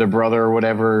 their brother or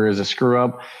whatever is a screw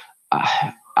up?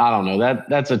 I I don't know.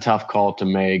 That's a tough call to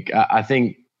make. I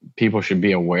think people should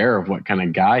be aware of what kind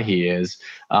of guy he is.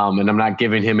 And I'm not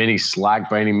giving him any slack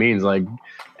by any means. Like,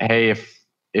 hey,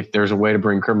 if there's a way to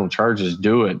bring criminal charges,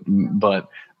 do it. But,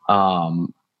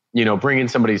 bringing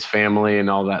somebody's family and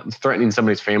all that, threatening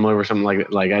somebody's family or something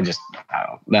like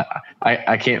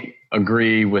I can't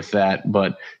agree with that.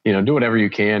 But, do whatever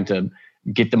you can to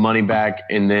get the money back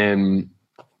and then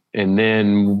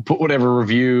put whatever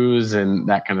reviews and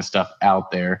that kind of stuff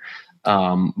out there.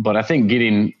 But I think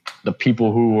getting the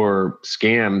people who were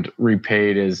scammed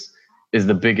repaid is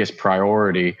the biggest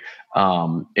priority.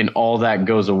 And all that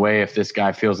goes away if this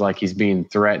guy feels like he's being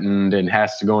threatened and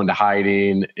has to go into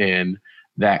hiding and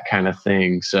that kind of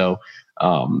thing. So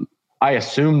I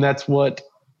assume that's what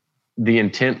the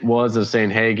intent was of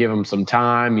saying, hey, give him some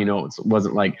time. It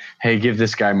wasn't like, hey, give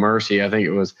this guy mercy. I think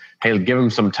it was, hey, give him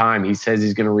some time. He says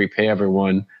he's going to repay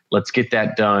everyone. Let's get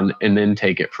that done and then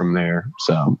take it from there.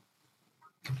 So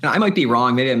now, I might be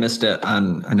wrong. Maybe I missed it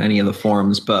on any of the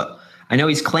forums, but I know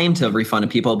he's claimed to have refunded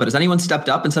people, but has anyone stepped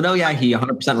up and said, oh yeah, he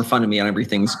 100% refunded me and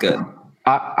everything's good?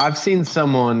 I've seen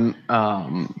someone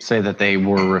say that they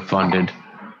were refunded.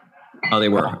 Oh, they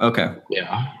were. Okay.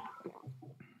 Yeah.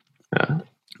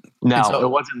 No, it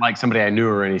wasn't like somebody I knew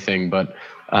or anything, but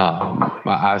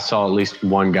I saw at least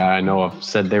one guy I know of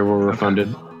said they were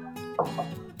refunded.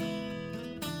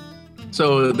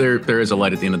 So there is a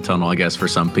light at the end of the tunnel, I guess, for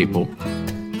some people.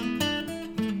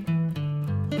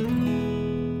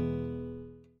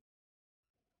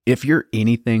 If you're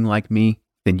anything like me,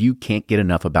 then you can't get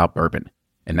enough about bourbon.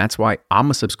 And that's why I'm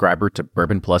a subscriber to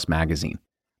Bourbon Plus magazine.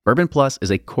 Bourbon Plus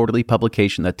is a quarterly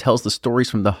publication that tells the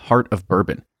stories from the heart of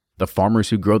bourbon. The farmers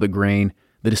who grow the grain,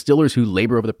 the distillers who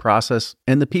labor over the process,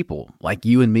 and the people like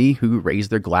you and me who raise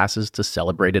their glasses to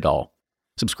celebrate it all.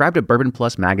 Subscribe to Bourbon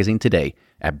Plus magazine today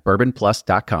at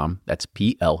bourbonplus.com, that's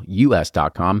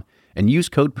PLUS.com, and use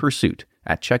code PURSUIT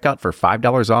at checkout for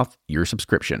 $5 off your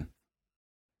subscription.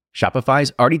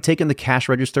 Shopify's already taken the cash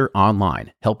register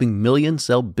online, helping millions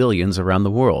sell billions around the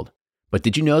world. But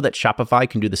did you know that Shopify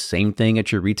can do the same thing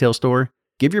at your retail store?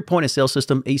 Give your point-of-sale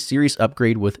system a serious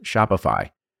upgrade with Shopify.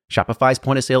 Shopify's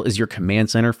point of sale is your command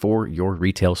center for your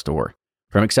retail store.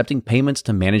 From accepting payments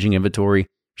to managing inventory,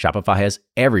 Shopify has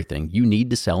everything you need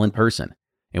to sell in person.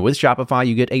 And with Shopify,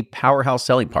 you get a powerhouse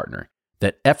selling partner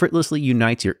that effortlessly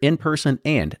unites your in-person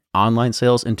and online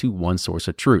sales into one source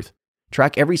of truth.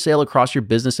 Track every sale across your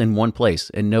business in one place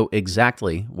and know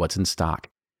exactly what's in stock.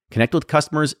 Connect with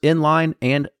customers in-line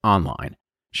and online.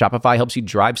 Shopify helps you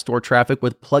drive store traffic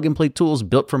with plug-and-play tools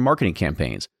built for marketing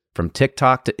campaigns, from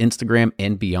TikTok to Instagram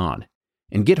and beyond.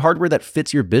 And get hardware that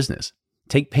fits your business.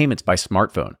 Take payments by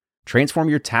smartphone. Transform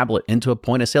your tablet into a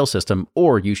point-of-sale system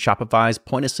or use Shopify's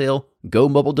point-of-sale Go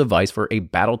mobile device for a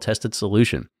battle-tested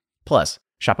solution. Plus,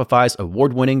 Shopify's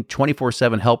award-winning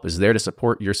 24/7 help is there to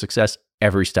support your success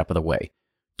every step of the way.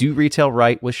 Do retail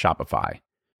right with Shopify.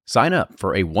 Sign up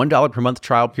for a $1 per month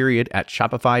trial period at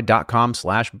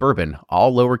shopify.com/bourbon,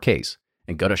 all lowercase,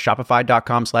 and go to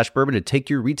shopify.com/bourbon to take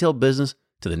your retail business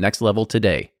to the next level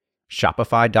today.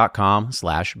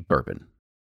 Shopify.com/bourbon.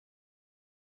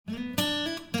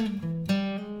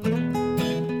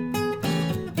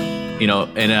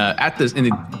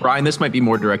 Brian, this might be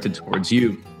more directed towards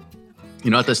you.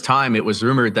 At this time, it was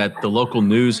rumored that the local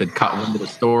news had caught wind of the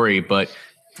story, but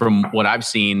from what I've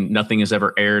seen, nothing has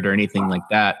ever aired or anything like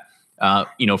that.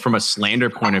 From a slander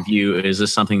point of view, is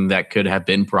this something that could have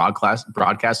been broadcast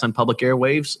on public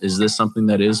airwaves? Is this something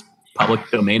that is public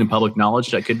domain and public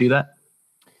knowledge that could do that?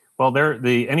 Well,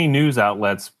 any news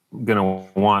outlet's going to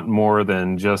want more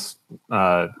than just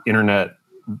internet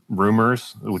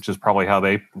rumors, which is probably how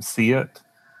they see it.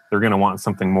 They're going to want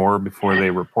something more before they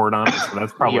report on it. So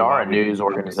that's probably we are a news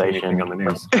organization on the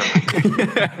news.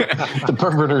 The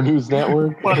Bourbon News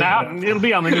Network. Well, now it'll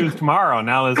be on the news tomorrow.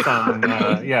 Now it's on,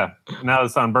 now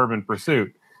it's on Bourbon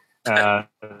Pursuit. They'll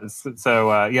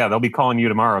be calling you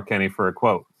tomorrow, Kenny, for a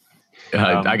quote.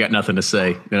 I got nothing to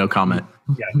say. No comment.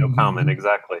 Yeah, no comment.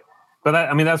 Exactly.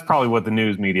 But that's probably what the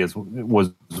news media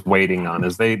was waiting on,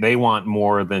 is they want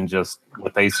more than just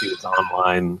what they see as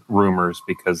online rumors,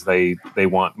 because they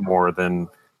want more than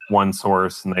one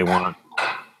source, and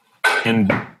and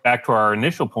back to our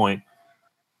initial point,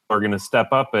 we're going to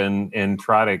step up and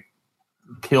try to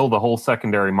kill the whole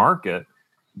secondary market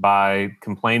by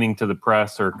complaining to the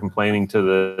press or complaining to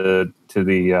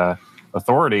the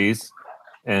authorities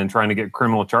and trying to get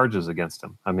criminal charges against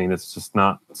him. It's just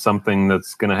not something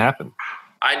that's going to happen.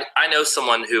 I know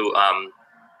someone who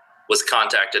was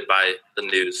contacted by the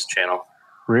news channel.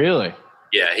 Really?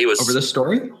 Yeah, he was. Over this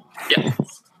story? Yeah.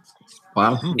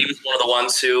 Wow. He was one of the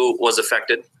ones who was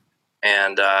affected.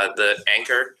 and the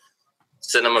anchor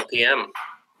sent him a PM,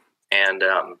 and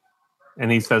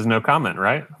he says no comment,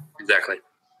 right? Exactly.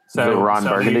 So Ron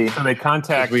Burgundy. So they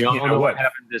contact. We all know what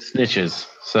happened to snitches.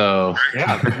 So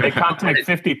yeah, they contact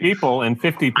 50 people, and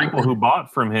 50 people who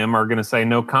bought from him are going to say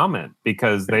no comment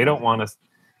because they don't want to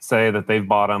say that they've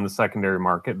bought on the secondary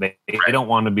market. They don't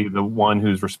want to be the one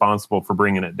who's responsible for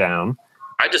bringing it down.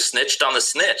 I just snitched on the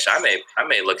snitch. I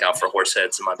may look out for horse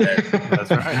heads in my bed.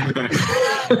 That's right.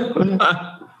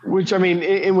 Which, I mean,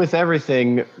 and with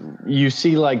everything, you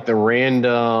see like the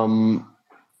random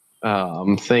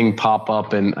thing pop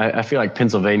up, and I feel like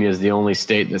Pennsylvania is the only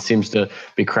state that seems to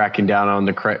be cracking down on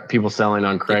the people selling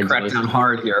on Craigslist. They crack down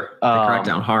hard here. They crack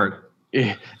down hard.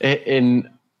 And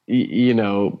you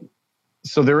know,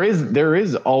 so there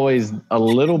is always a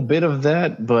little bit of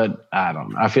that, but I don't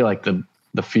know. I feel like the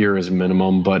fear is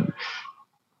minimum, but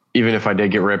even if I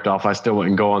did get ripped off, I still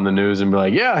wouldn't go on the news and be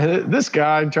like, yeah, this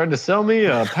guy tried to sell me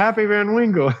a Pappy Van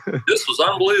Winkle. This was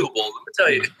unbelievable. Let me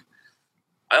tell you.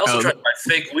 I also tried to buy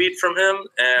fake weed from him,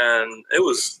 and it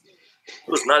was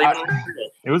not even real.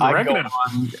 It was regular.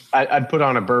 I'd put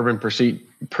on a Bourbon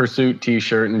Pursuit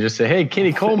T-shirt and just say, "Hey,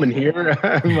 Kenny Coleman here."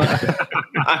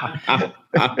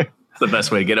 The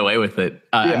best way to get away with it.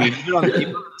 I mean, even on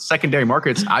the secondary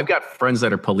markets, I've got friends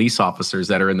that are police officers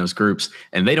that are in those groups,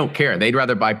 and they don't care. They'd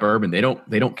rather buy bourbon. They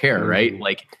don't care, right?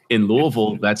 Like in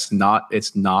Louisville, it's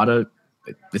not a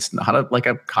like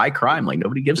a high crime. Like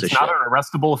nobody gives a shit. It's not an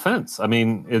arrestable offense. I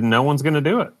mean, no one's going to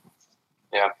do it.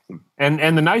 Yeah.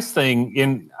 And the nice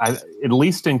thing at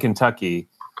least in Kentucky,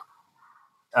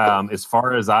 as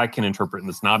far as I can interpret, and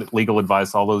it's not legal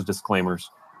advice, all those disclaimers.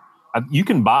 You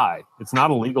can buy. It's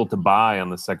not illegal to buy on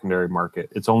the secondary market.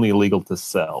 It's only illegal to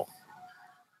sell.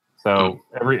 So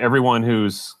everyone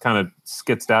who's kind of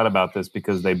skitzed out about this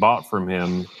because they bought from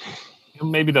him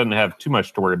maybe doesn't have too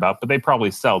much to worry about, but they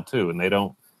probably sell too, and they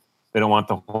don't want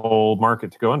the whole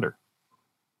market to go under.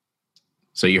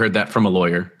 So you heard that from a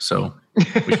lawyer. So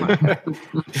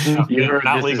you heard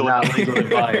not this legal, is not legal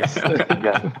advice.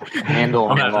 Handle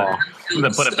on the law. I'm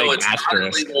gonna put a big it's not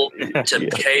asterisk. illegal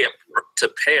to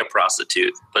pay a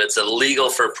prostitute, but it's illegal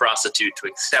for a prostitute to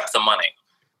accept the money.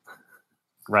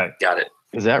 Right. Got it.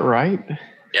 Is that right?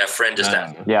 Yeah, friend just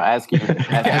asked. Yeah, asking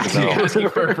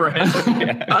for a friend.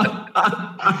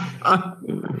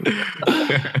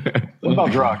 What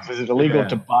about drugs? Is it illegal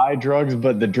to buy drugs,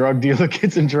 but the drug dealer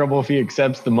gets in trouble if he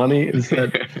accepts the money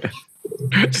instead?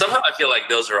 Somehow I feel like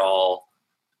those are all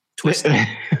twisted.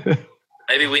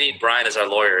 Maybe we need Brian as our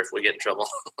lawyer if we get in trouble.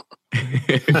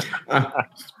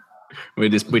 We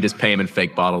just pay him in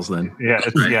fake bottles then. Yeah,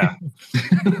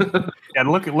 Yeah,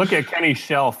 look at Kenny's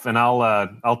shelf, and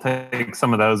I'll take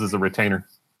some of those as a retainer.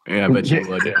 Yeah, I bet you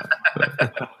would. Yeah.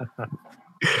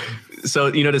 So,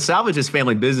 to salvage his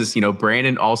family business,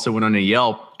 Brandon also went on a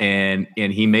Yelp and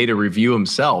he made a review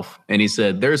himself. And he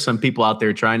said, there's some people out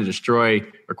there trying to destroy,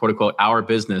 or quote unquote, our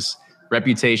business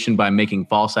reputation by making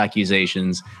false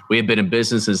accusations. We have been in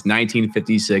business since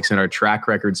 1956 and our track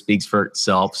record speaks for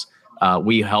itself.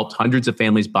 We helped hundreds of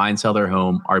families buy and sell their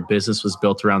home. Our business was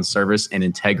built around service and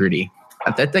integrity.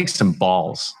 That takes some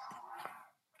balls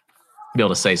to be able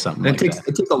to say something like that.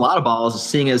 It takes a lot of balls,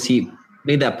 seeing as he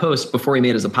made that post before he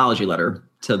made his apology letter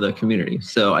to the community.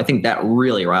 So I think that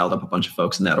really riled up a bunch of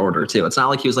folks in that order too. It's not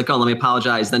like he was like, oh, let me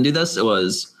apologize, then do this. It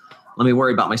was, let me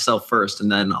worry about myself first,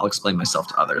 and then I'll explain myself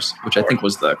to others, which I think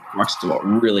was the crux of what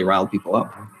really riled people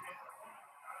up.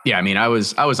 Yeah, I mean, I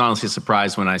was honestly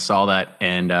surprised when I saw that,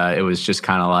 and it was just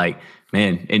kind of like,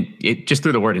 man, and it just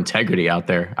threw the word integrity out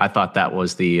there. I thought that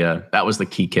was the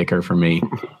key kicker for me.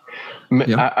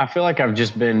 Yeah. I feel like I've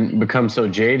just become so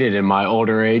jaded in my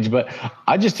older age, but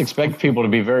I just expect people to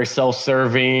be very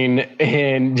self-serving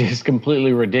and just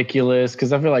completely ridiculous,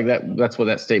 because I feel like that's what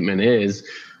that statement is.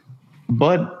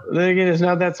 But then again, it's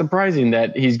not that surprising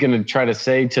that he's going to try to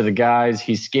say to the guys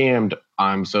he scammed,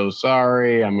 I'm so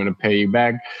sorry, I'm going to pay you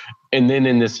back. And then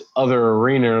in this other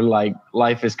arena, like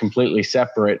life is completely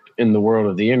separate in the world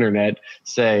of the internet,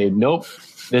 say, nope,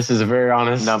 this is a very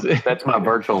honest. No, that's my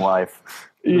virtual life.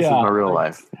 This is my real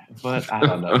life. But I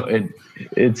don't know.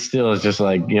 It still is just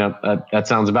like, that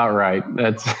sounds about right.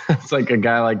 It's like a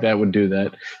guy like that would do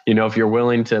that. If you're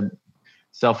willing to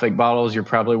sell fake bottles, you're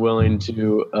probably willing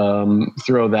to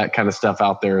throw that kind of stuff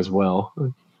out there as well.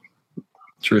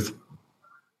 Truth.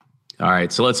 All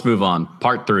right, so let's move on.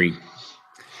 Part 3.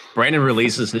 Brandon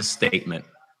releases his statement.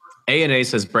 A&A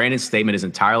says Brandon's statement is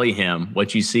entirely him.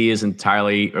 What you see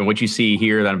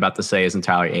here that I'm about to say is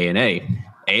entirely A&A.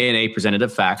 A&A presented the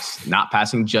facts, not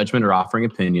passing judgment or offering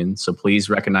opinion, so please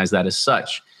recognize that as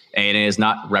such. ANA is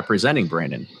not representing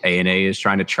Brandon. ANA is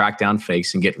trying to track down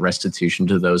fakes and get restitution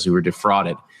to those who were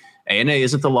defrauded. ANA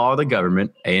isn't the law of the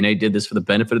government. ANA did this for the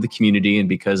benefit of the community and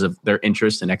because of their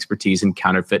interest and expertise in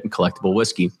counterfeit and collectible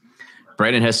whiskey.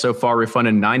 Brandon has so far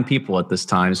refunded 9 people at this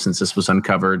time since this was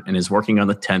uncovered and is working on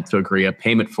the 10th to agree a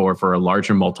payment for a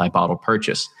larger multi-bottle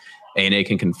purchase. ANA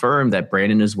can confirm that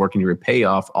Brandon is working to repay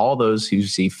off all those who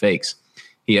receive fakes.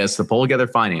 He has to pull together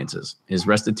finances. His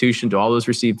restitution to all those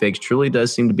received fakes truly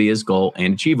does seem to be his goal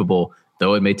and achievable,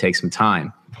 though it may take some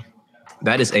time.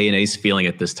 That is ANA's feeling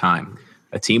at this time.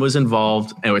 A team was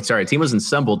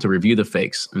assembled to review the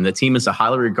fakes, and the team is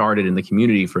highly regarded in the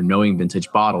community for knowing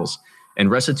vintage bottles, and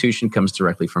restitution comes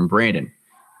directly from Brandon.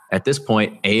 At this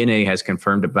point, ANA has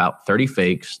confirmed about 30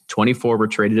 fakes, 24 were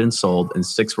traded and sold, and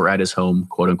 6 were at his home,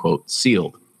 quote-unquote,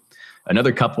 sealed.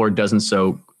 Another couple or dozen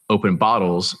so open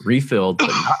bottles, refilled but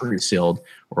not resealed,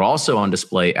 were also on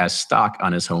display as stock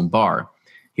on his home bar.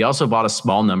 He also bought a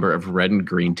small number of red and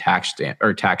green tax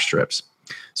strips.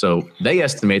 So they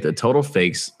estimate the total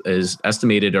fakes is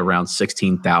estimated around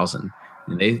 16,000.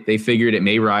 And they figured it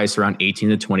may rise to around 18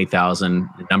 to 20,000.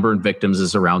 The number of victims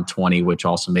is around 20, which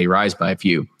also may rise by a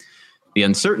few. The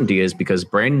uncertainty is because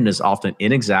Brandon is often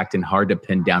inexact and hard to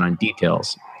pin down on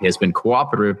details. He has been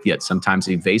cooperative, yet sometimes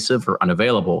evasive or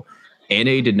unavailable.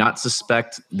 ANA did not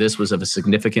suspect this was of a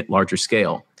significant larger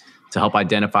scale. To help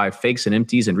identify fakes and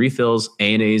empties and refills,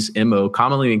 ANA's MO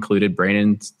commonly included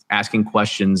Brandon asking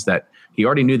questions that he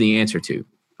already knew the answer to.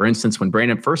 For instance, when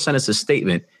Brandon first sent us a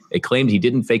statement, it claimed he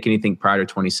didn't fake anything prior to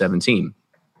 2017.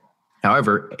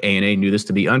 However, ANA knew this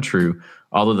to be untrue,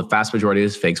 although the vast majority of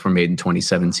his fakes were made in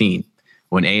 2017.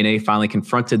 When ANA finally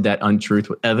confronted that untruth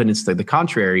with evidence to the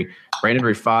contrary, Brandon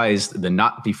revised the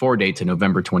not before date to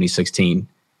November 2016.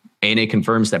 ANA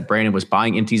confirms that Brandon was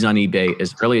buying empties on eBay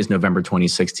as early as November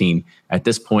 2016. At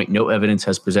this point, no evidence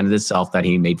has presented itself that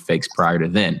he made fakes prior to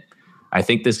then. I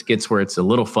think this gets where it's a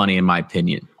little funny in my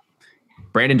opinion.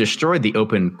 Brandon destroyed the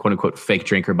open, quote-unquote, fake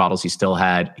drinker bottles he still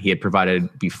had. He had provided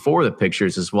before the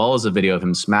pictures as well as a video of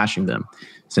him smashing them.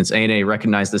 Since ANA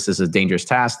recognized this as a dangerous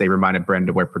task, they reminded Brandon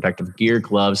to wear protective gear,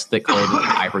 gloves, thick clothing,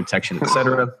 eye protection,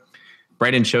 etc.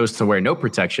 Brandon chose to wear no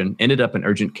protection, ended up in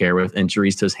urgent care with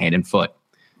injuries to his hand and foot.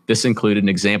 This included an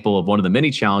example of one of the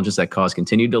many challenges that caused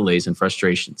continued delays and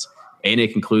frustrations. ANA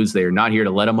concludes they are not here to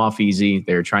let him off easy.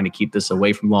 They are trying to keep this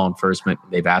away from law enforcement.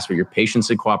 They've asked for your patience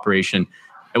and cooperation.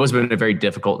 It was been a very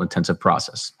difficult and intensive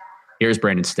process. Here's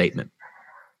Brandon's statement.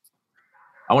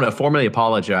 I want to formally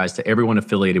apologize to everyone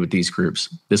affiliated with these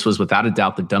groups. This was without a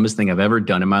doubt the dumbest thing I've ever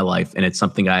done in my life, and it's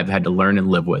something I've had to learn and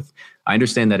live with. I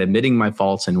understand that admitting my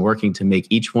faults and working to make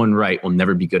each one right will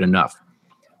never be good enough.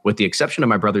 With the exception of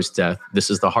my brother's death, this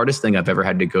is the hardest thing I've ever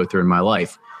had to go through in my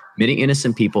life. Many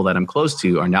innocent people that I'm close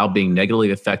to are now being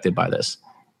negatively affected by this.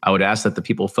 I would ask that the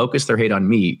people focus their hate on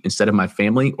me instead of my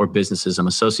family or businesses I'm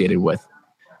associated with.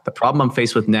 The problem I'm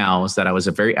faced with now is that I was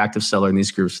a very active seller in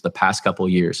these groups for the past couple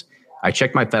of years. I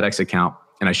checked my FedEx account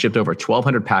and I shipped over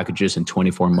 1,200 packages in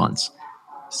 24 months.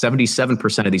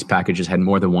 77% of these packages had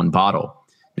more than one bottle.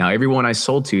 Now, everyone I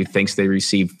sold to thinks they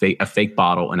received a fake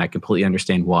bottle, and I completely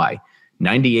understand why.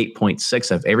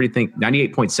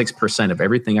 98.6% of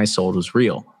everything I sold was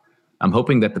real. I'm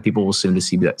hoping that the people will soon to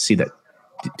see that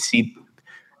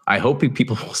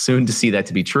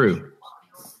to be true.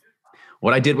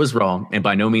 What I did was wrong, and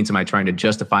by no means am I trying to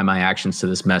justify my actions to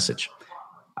this message.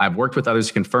 I've worked with others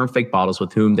to confirm fake bottles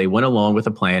with whom they went along with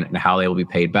a plan and how they will be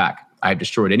paid back. I have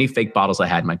destroyed any fake bottles I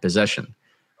had in my possession.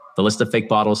 The list of fake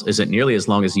bottles isn't nearly as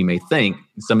long as you may think.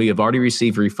 Some of you have already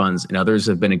received refunds, and others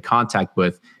have been in contact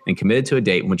with and committed to a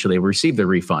date in which they will receive their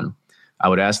refund. I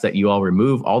would ask that you all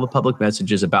remove all the public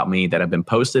messages about me that have been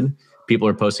posted. People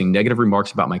are posting negative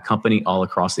remarks about my company all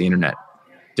across the internet.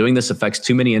 Doing this affects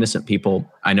too many innocent people.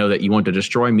 I know that you want to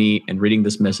destroy me, and reading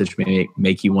this message may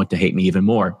make you want to hate me even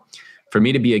more. For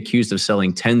me to be accused of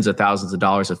selling tens of thousands of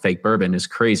dollars of fake bourbon is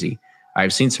crazy. I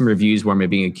have seen some reviews where I'm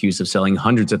being accused of selling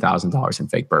hundreds of thousands of dollars in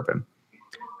fake bourbon.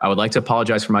 I would like to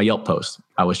apologize for my Yelp post.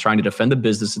 I was trying to defend the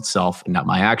business itself and not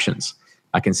my actions.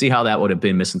 I can see how that would have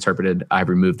been misinterpreted. I've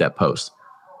removed that post.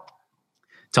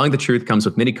 Telling the truth comes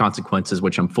with many consequences,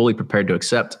 which I'm fully prepared to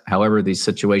accept. However, the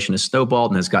situation has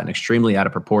snowballed and has gotten extremely out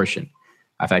of proportion.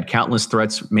 I've had countless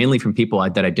threats, mainly from people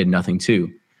that I did nothing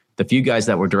to. The few guys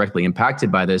that were directly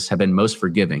impacted by this have been most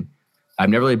forgiving. I've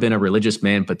never really been a religious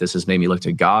man, but this has made me look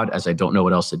to God as I don't know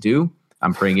what else to do.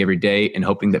 I'm praying every day and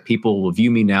hoping that people will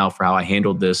view me now for how I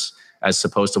handled this as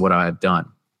opposed to what I have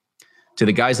done. To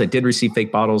the guys that did receive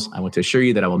fake bottles, I want to assure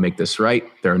you that I will make this right.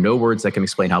 There are no words that can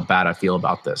explain how bad I feel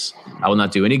about this. I will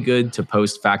not do any good to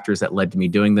post factors that led to me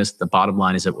doing this. The bottom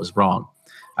line is it was wrong.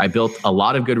 I built a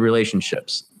lot of good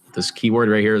relationships. this keyword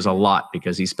right here is a lot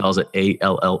because he spells it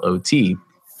A-L-L-O-T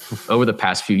over the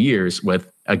past few years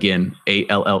with, again,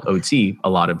 A-L-L-O-T, a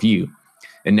lot of you.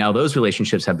 And now those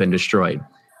relationships have been destroyed.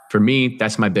 For me,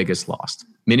 that's my biggest loss.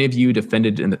 Many of you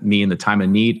defended me in the time of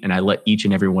need, and I let each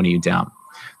and every one of you down.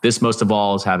 This, most of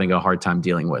all, is having a hard time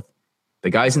dealing with. The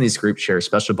guys in these groups share a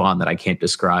special bond that I can't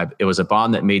describe. It was a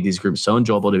bond that made these groups so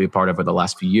enjoyable to be part of over the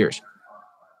last few years.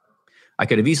 I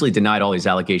could have easily denied all these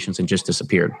allegations and just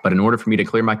disappeared. But in order for me to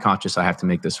clear my conscience, I have to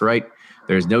make this right.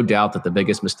 There is no doubt that the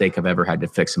biggest mistake I've ever had to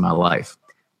fix in my life.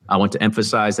 I want to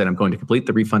emphasize that I'm going to complete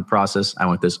the refund process. I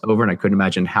want this over, and I couldn't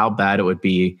imagine how bad it would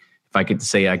be if I could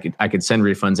say I could send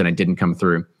refunds and I didn't come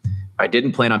through. If I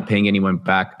didn't plan on paying anyone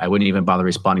back, I wouldn't even bother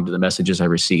responding to the messages I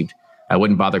received. I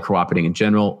wouldn't bother cooperating in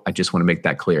general. I just want to make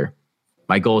that clear.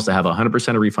 My goal is to have 100%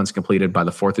 of refunds completed by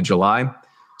the 4th of July.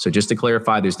 So just to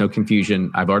clarify, there's no confusion.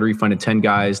 I've already refunded 10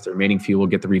 guys. The remaining few will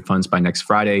get the refunds by next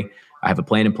Friday. I have a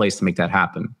plan in place to make that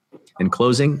happen. In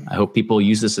closing, I hope people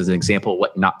use this as an example of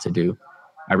what not to do.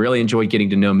 I really enjoyed getting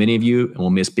to know many of you and will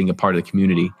miss being a part of the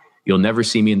community. You'll never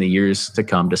see me in the years to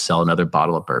come to sell another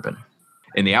bottle of bourbon.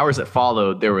 In the hours that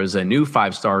followed, there was a new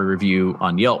 5-star review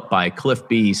on Yelp by Cliff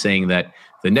B saying that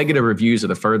the negative reviews are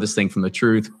the furthest thing from the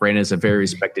truth. Brandon is a very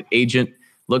respected agent.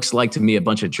 Looks like to me a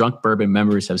bunch of drunk bourbon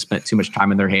members have spent too much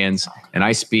time in their hands. And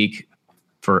I speak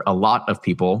for a lot of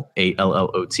people,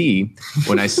 A-L-L-O-T,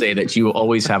 when I say that you will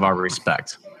always have our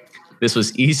respect. This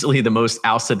was easily the most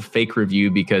ousted fake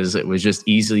review because it was just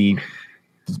easily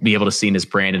be able to see in his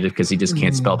branded because he just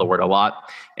can't spell the word a lot.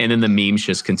 And then the memes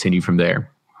just continue from there.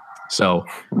 So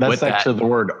that's actually the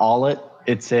word all it.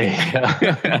 It's a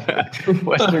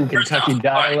Western Kentucky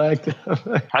dialect.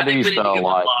 How do you spell a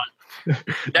lot?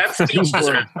 That's applause.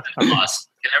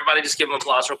 Can everybody just give him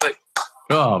applause real quick?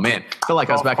 Oh, man. I feel like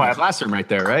I was back in the classroom right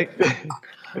there, right?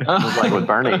 It was like with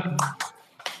Bernie.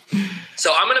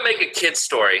 So I'm going to make a kid's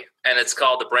story, and it's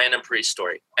called the Brandon Priest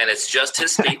story. And it's just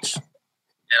his speech.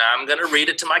 And I'm going to read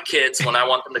it to my kids when I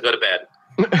want them to go to bed.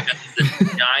 It's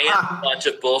a giant bunch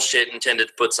of bullshit intended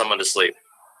to put someone to sleep.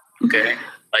 Okay?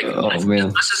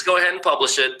 Let's just go ahead and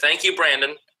publish it. Thank you,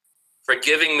 Brandon, for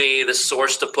giving me the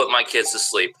source to put my kids to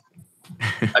sleep.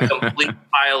 A complete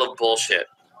pile of bullshit.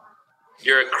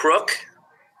 You're a crook.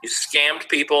 You scammed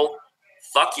people.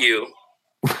 Fuck you.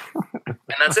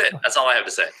 And that's it. That's all I have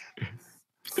to say.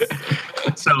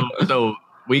 So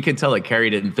we can tell that Carrie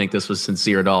didn't think this was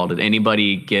sincere at all. Did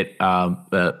anybody get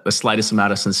the slightest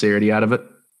amount of sincerity out of it?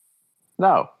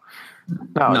 No,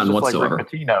 none it's whatsoever.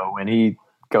 Like Rick Pitino when he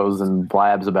goes and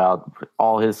blabs about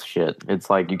all his shit. It's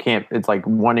like you can't. It's like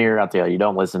one ear out the other. You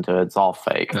don't listen to it. It's all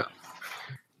fake. Yeah.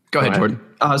 Go ahead, Jordan.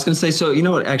 I was going to say, so you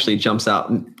know what actually jumps out?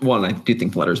 One, I do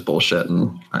think the letter's bullshit,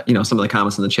 and some of the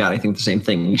comments in the chat, I think the same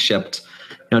thing. He shipped,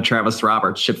 Travis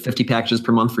Roberts shipped 50 packages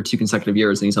per month for 2 consecutive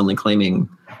years, and he's only claiming,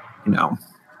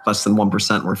 less than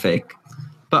 1% were fake.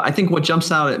 But I think what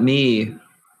jumps out at me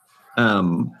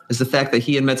is the fact that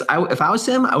he admits, if I was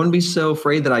him, I wouldn't be so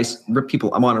afraid that I rip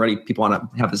people. People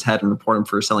want to have his head and report him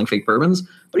for selling fake bourbons,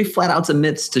 but he flat out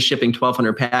admits to shipping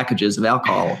 1,200 packages of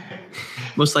alcohol,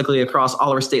 most likely across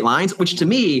all our state lines. Which to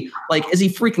me, is he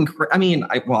freaking? I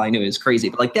knew he was crazy,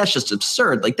 but that's just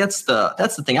absurd. That's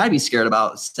the thing I'd be scared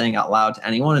about saying out loud to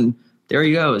anyone. And there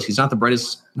he goes. He's not the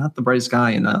brightest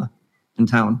guy in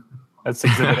town. That's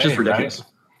exhibit just A, ridiculous. Right?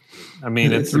 I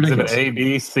mean, it's exhibit A,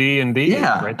 B, C, and D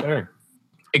right there.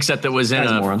 Except it was in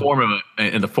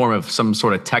the form of some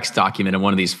sort of text document in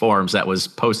one of these forums that was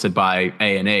posted by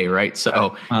A&A, right?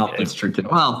 So, that's true too.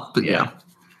 Well, but yeah.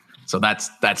 So that's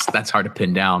hard to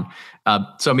pin down.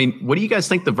 So I mean, what do you guys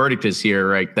think the verdict is here?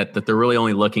 Right, that they're really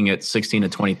only looking at 16 to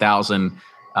 20,000,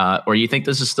 or you think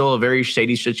this is still a very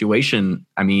shady situation?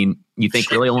 I mean, you think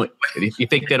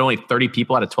that only 30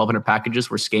 people out of 1,200 packages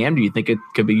were scammed? Do you think it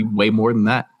could be way more than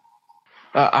that?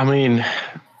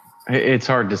 It's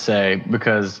hard to say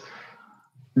because,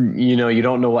 you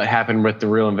don't know what happened with the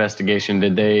real investigation.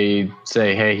 Did they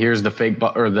say, hey, here's the fake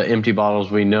or the empty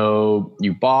bottles we know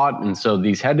you bought, and so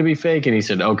these had to be fake? And he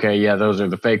said, okay, yeah, those are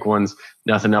the fake ones,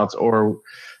 nothing else. Or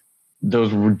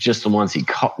those were just the ones he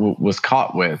was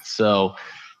caught with. So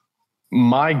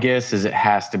my guess is it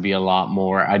has to be a lot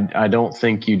more. I don't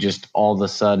think you just all of a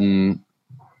sudden,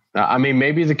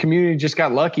 maybe the community just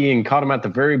got lucky and caught him at the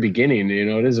very beginning.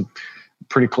 It is a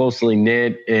pretty closely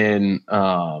knit and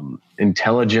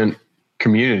intelligent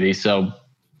community. So,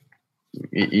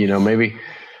 maybe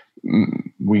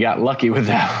we got lucky with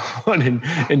that one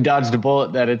and dodged a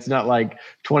bullet that it's not like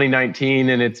 2019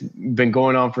 and it's been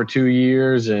going on for 2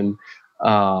 years. And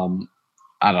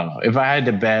I don't know. If I had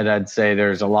to bet, I'd say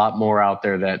there's a lot more out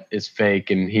there that is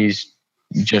fake and he's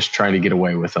just trying to get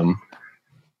away with them.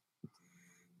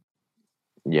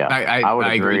 Yeah, I would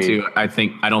agree too. I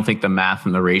don't think the math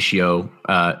and the ratio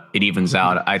it evens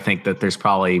out. I think that there's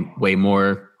probably way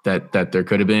more that there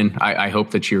could have been. I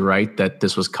hope that you're right, that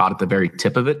this was caught at the very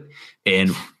tip of it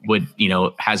and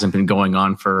hasn't been going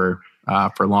on for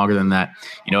longer than that.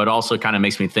 It also kind of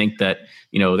makes me think that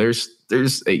there's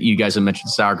you guys have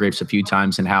mentioned sour grapes a few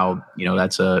times and how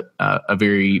that's a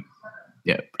very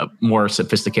a more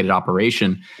sophisticated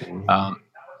operation.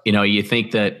 You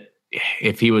think that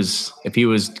if he was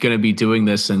going to be doing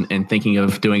this and thinking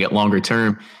of doing it longer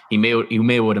term, he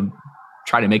may would have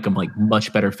tried to make them like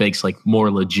much better fakes, like more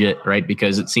legit, right?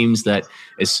 Because it seems that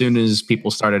as soon as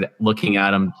people started looking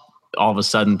at him, all of a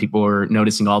sudden people were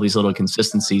noticing all these little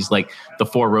consistencies, like the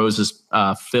Four Roses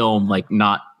film, like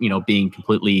not being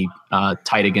completely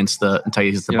tight against the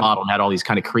bottle, and had all these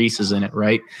kind of creases in it,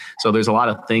 right? So there's a lot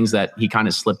of things that he kind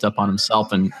of slipped up on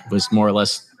himself and was more or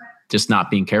less just not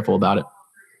being careful about it.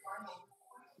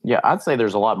 Yeah, I'd say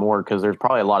there's a lot more because there's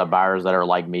probably a lot of buyers that are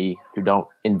like me who don't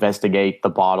investigate the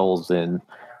bottles and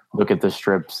look at the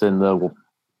strips and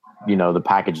the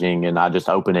packaging, and I just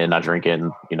open it and I drink it,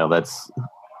 and that's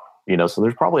so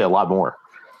there's probably a lot more.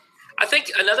 I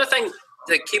think another thing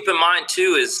to keep in mind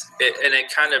too is, and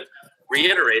it kind of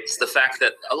reiterates the fact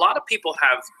that a lot of people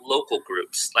have local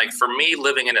groups. Like for me,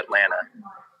 living in Atlanta,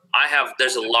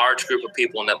 there's a large group of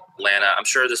people in Atlanta. I'm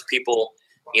sure there's people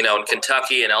in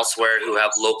Kentucky and elsewhere who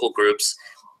have local groups.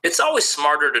 It's always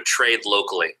smarter to trade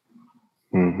locally,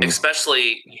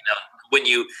 especially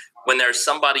when there's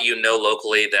somebody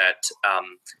locally that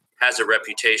has a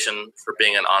reputation for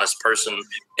being an honest person.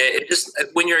 It just,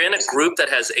 when you're in a group that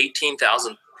has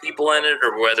 18,000 people in it,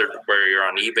 or where you're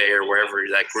on eBay or wherever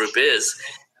that group is,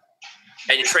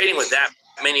 and you're trading with that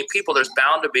many people, there's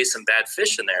bound to be some bad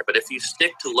fish in there. But if you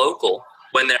stick to local,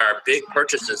 when there are big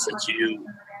purchases that you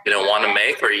want to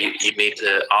make or you need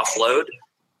to offload,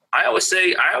 I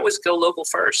always go local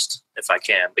first if I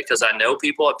can, because I know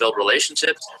people, I build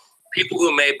relationships. People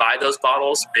who may buy those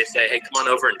bottles, they say, "Hey, come on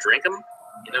over and drink them."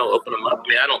 Open them up. I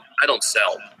mean, I don't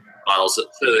sell bottles.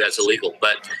 Clearly that's illegal.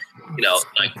 But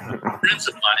like friends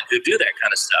of mine who do that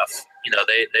kind of stuff,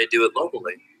 they do it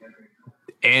locally.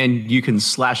 And you can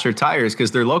slash their tires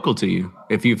because they're local to you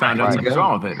if you found out something's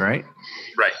wrong with it, right?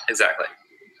 Right, exactly.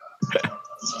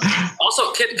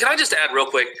 Also, can I just add real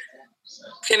quick,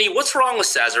 Kenny, what's wrong with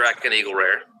Sazerac and Eagle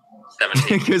Rare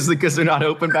 17? because they're not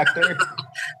open back there.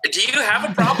 Do you have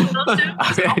a problem with those two?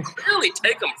 I'll clearly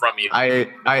take them from you. I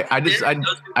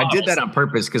did that on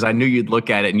purpose because I knew you'd look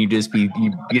at it and you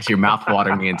get your mouth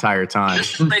watering the entire time.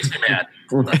 This makes me mad.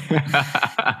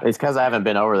 It's because I haven't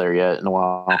been over there yet in a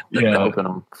while. Yeah. Open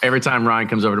them. Every time Ryan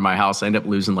comes over to my house, I end up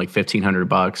losing like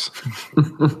 $1,500.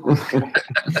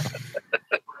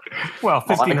 Well,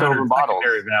 $1,500 bottles.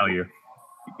 Secondary value.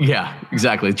 Yeah,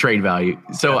 exactly. Trade value.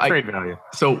 So trade value.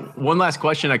 So one last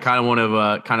question I kind of want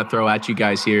to throw at you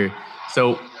guys here.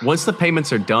 So once the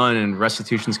payments are done and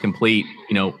restitution's complete,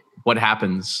 what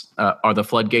happens? Are the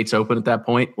floodgates open at that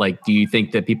point? Like, do you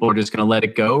think that people are just going to let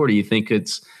it go, or do you think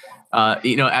it's,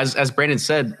 as Brandon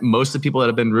said, most of the people that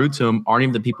have been rude to him aren't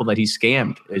even the people that he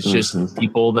scammed. It's just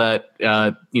people that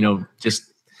just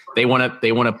they want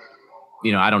to.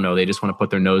 I don't know. They just want to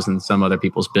put their nose in some other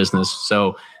people's business.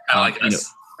 So, kind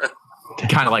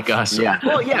of like us. Yeah.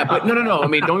 Well, yeah, but no. I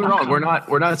mean, don't get me wrong.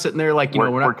 We're not sitting there like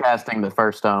we're casting the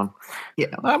first stone. Yeah,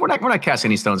 we're not casting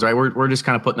any stones, right? We're just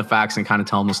kind of putting the facts and kind of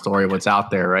telling the story of what's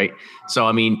out there, right? So,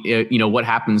 I mean, what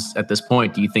happens at this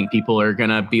point? Do you think people are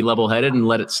going to be level-headed and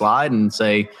let it slide and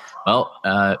say, well,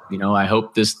 I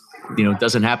hope this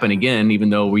doesn't happen again,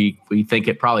 even though we think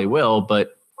it probably will,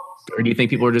 but or do you think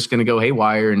people are just going to go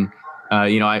haywire and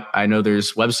I know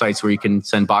there's websites where you can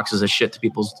send boxes of shit to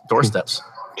people's doorsteps.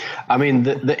 I mean,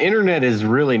 the internet is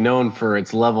really known for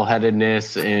its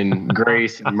level-headedness and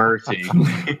grace and mercy.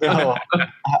 So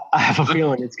I have a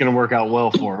feeling it's going to work out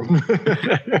well for them. You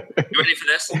ready for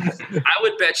this? I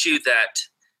would bet you that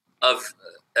of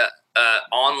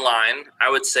online, I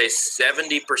would say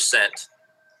 70%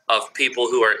 of people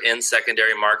who are in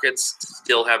secondary markets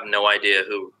still have no idea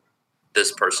who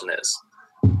this person is.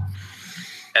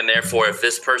 And therefore, if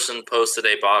this person posted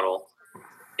a bottle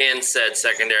in said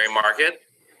secondary market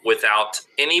without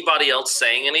anybody else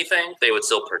saying anything, they would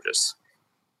still purchase.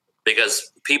 Because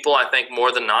people, I think,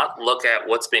 more than not, look at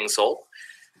what's being sold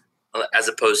as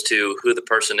opposed to who the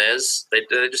person is. They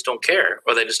just don't care,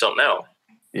 or they just don't know.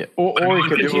 Yeah, or you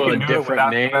could do a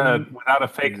different name. Without a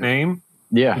fake name.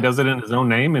 Yeah. He does it in his own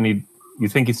name, and you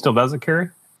think he still does it, Kerry?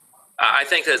 I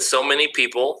think that so many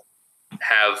people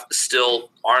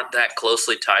aren't that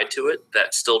closely tied to it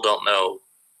that still don't know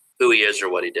who he is or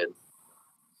what he did.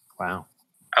 Wow.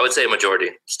 I would say a majority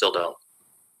still don't.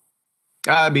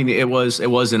 I mean, it was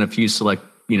in a few select,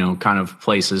 kind of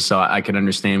places. So I can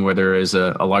understand where there is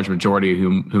a large majority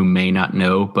who may not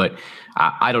know, but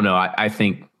I don't know. I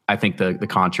think the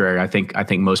contrary. I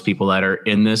think most people that are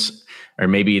in this, or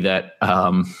maybe that,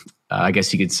 I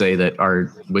guess you could say that are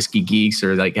whiskey geeks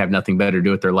or like have nothing better to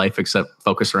do with their life except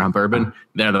focus around bourbon.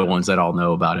 They're the ones that all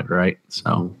know about it. Right.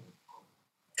 So.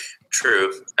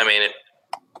 True. I mean,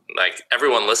 like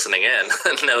everyone listening in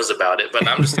knows about it, but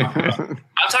I'm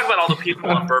talking about all the people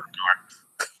on Bourbon Art.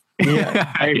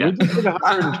 Yeah. Hey, we just did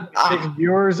 106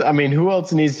 viewers. I mean, who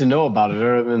else needs to know about it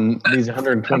other than these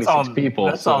 126 people?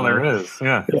 That's all there is.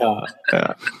 Yeah.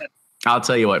 Yeah. I'll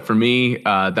tell you what, for me,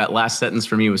 that last sentence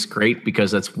for me was great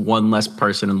because that's one less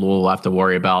person in Louisville have to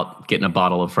worry about getting a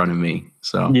bottle in front of me.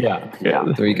 So yeah.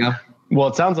 There you go. Well,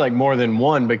 it sounds like more than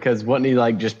one because wasn't he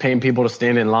like just paying people to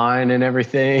stand in line and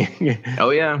everything? Oh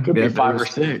yeah, could be 5 or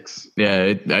 6.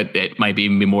 Yeah, it might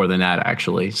even be more than that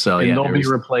actually. So and they'll be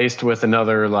replaced with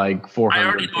another like 400. I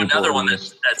already know another one that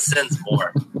sends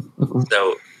more.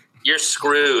 So you're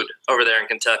screwed over there in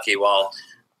Kentucky. While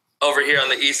over here on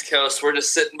the East Coast, we're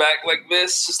just sitting back like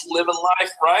this, just living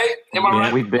life, right? Am I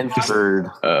right? We've been through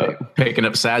picking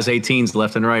up SAS 18s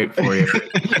left and right for you.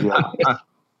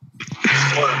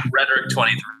 Or Rhetoric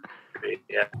 23.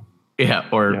 Yeah,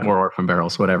 or more Orphan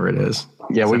Barrels, whatever it is.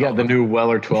 Yeah, we got the new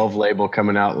Weller 12 label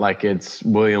coming out like it's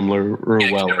William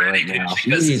LaRue Weller right now.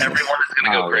 Because everyone is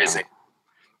going to go crazy. Yeah.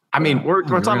 I mean, we're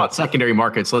talking about secondary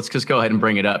markets. Let's just go ahead and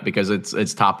bring it up because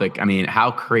it's topic. I mean,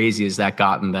 how crazy has that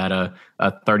gotten that a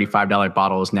 $35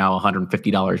 bottle is now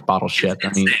 $150 bottle shipped?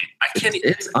 I mean,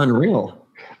 it's unreal.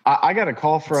 I got a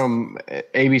call from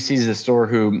ABC's the store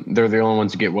who they're the only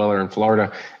ones who get Weller in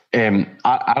Florida. And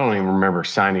I don't even remember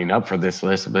signing up for this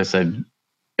list. But they said,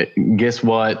 guess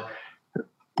what?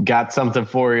 Got something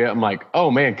for you. I'm like,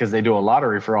 oh, man, because they do a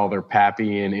lottery for all their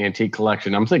Pappy and antique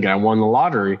collection. I'm thinking I won the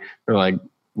lottery. They're like,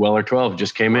 Weller 12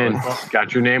 just came in.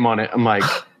 Got your name on it. I'm like,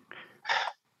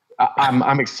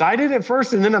 I'm excited at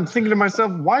first. And then I'm thinking to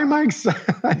myself, why am I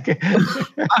excited?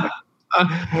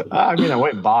 I mean, I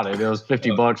went and bought it. It was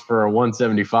 $50 for a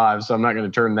 175, so I'm not going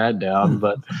to turn that down.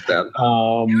 But you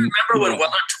remember when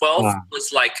Weller 12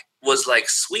 was like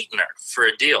sweetener for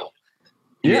a deal?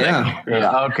 Yeah.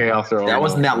 Okay, I'll throw it. That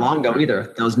wasn't that long ago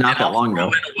either. That was not that long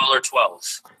ago. Weller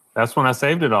 12s. That's when I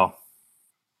saved it all.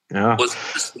 Yeah.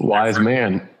 Wise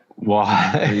man.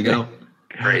 Why? There you go.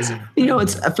 Crazy.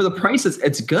 It's for the price.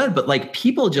 It's good, but like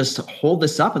people just hold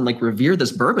this up and like revere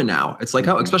this bourbon now. It's like,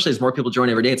 especially as more people join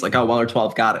every day, it's like, Weller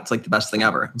 12 got it. It's like the best thing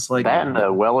ever. It's like that and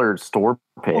the Weller store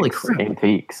picks,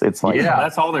 antiques. It's like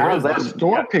that's all there is. That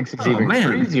store picks is even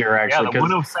crazier actually. Yeah, the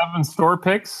 107 store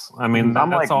picks. I mean, I'm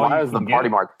that's like, all. Why is the Party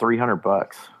Mark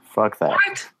 $300? Fuck that.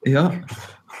 What? Yeah.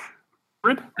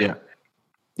 Yeah.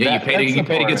 Yeah, you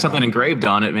pay to get something engraved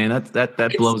on it, man.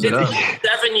 That blows it up.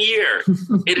 7 year.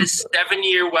 It is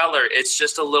 7-year Weller. It's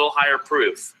just a little higher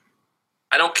proof.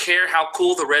 I don't care how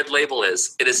cool the red label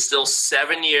is. It is still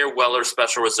 7-year Weller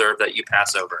Special Reserve that you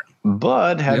pass over.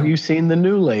 But have you seen the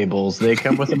new labels? They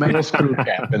come with a metal screw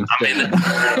cap instead. I mean,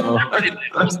 they're pretty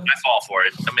labels. I fall for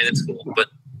it. I mean, it's cool, but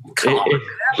come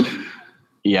on.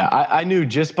 Yeah, I knew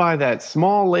just by that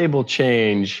small label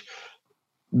change,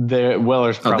 the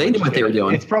Weller's probably they knew what they were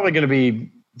doing. It's probably going to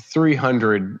be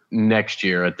 300 next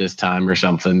year at this time or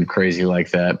something crazy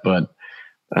like that. But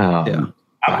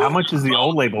how much is the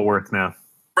old label worth now?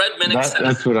 Fred Minnick said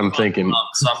that's what I'm thinking.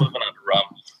 So I'm moving on to rum.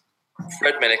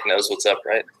 Fred Minnick knows what's up,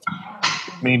 right?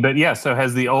 I mean, but yeah. So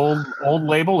has the old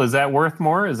label? Is that worth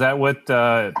more? Is that what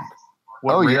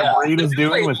Reed is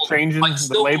doing with changing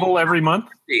the label every month?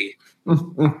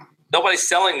 Nobody's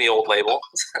selling the old label.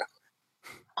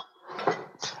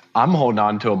 I'm holding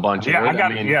on to a bunch of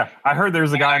it. I heard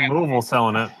there's a guy in Louisville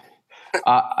selling it.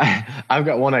 I've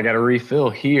got one I got to refill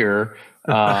here.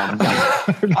 I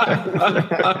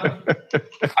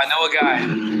know a guy.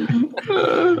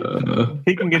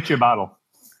 He can get you a bottle.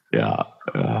 Yeah.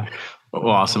 Well,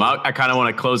 awesome. I kind of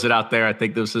want to close it out there. I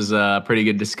think this is a pretty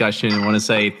good discussion. I want to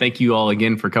say thank you all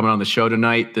again for coming on the show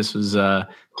tonight. This was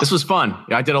fun.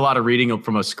 I did a lot of reading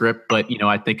from a script, but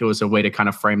I think it was a way to kind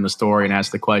of frame the story and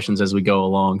ask the questions as we go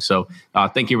along. So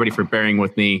thank you everybody for bearing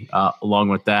with me along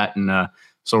with that. And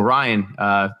so Ryan,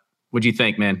 what'd you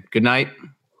think, man? Good night.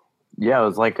 Yeah, it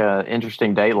was like an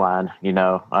interesting dateline,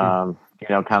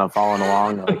 kind of following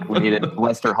along. Like we needed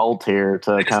Lester Holt here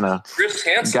to kind of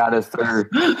guide us through.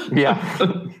 Yeah.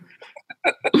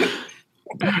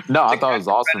 No, I thought it was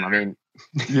awesome. I mean,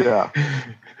 yeah.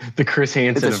 The Chris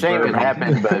Hansen. It's a shame it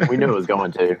happened, but we knew it was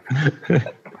going to.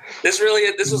 This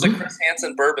was a Chris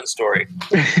Hansen bourbon story.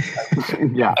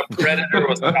 Yeah. A predator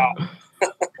was caught.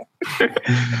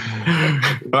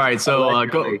 All right, so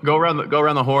go around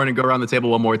the horn and go around the table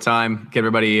one more time. Get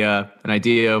everybody an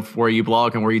idea of where you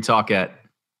blog and where you talk at.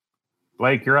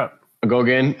 Blake, you're up. I'll go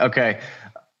again. Okay.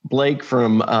 Blake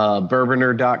from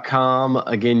Bourboner.com.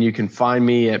 Again, you can find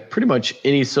me at pretty much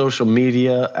any social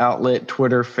media outlet,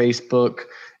 Twitter, Facebook,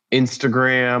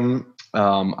 Instagram.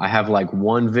 I have like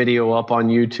one video up on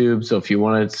YouTube. So if you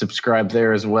want to subscribe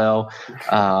there as well,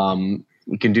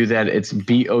 you can do that. It's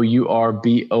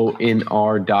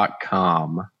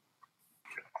BOURBONR.com.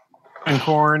 And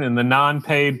Corn, and the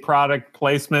non-paid product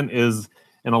placement is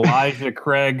an Elijah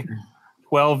Craig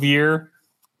 12-year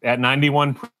at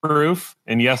 91 proof.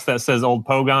 And yes, that says Old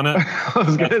Pogue on it. I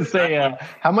was going to say,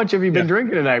 how much have you been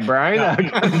drinking tonight, Brian?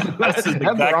 That's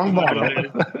the wrong bottle.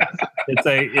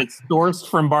 It's sourced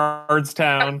from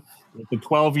Bardstown. It's a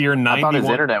 12-year, 91. I thought his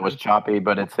internet was choppy,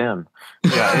 but it's him.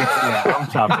 I'm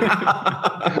choppy.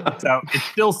 So it's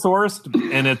still sourced,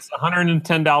 and it's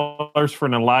 $110 for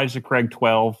an Elijah Craig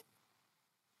 12.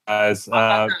 Guys, it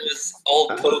was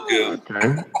Old Pogu.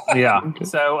 Okay. Yeah.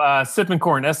 So Sippin'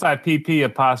 Corn,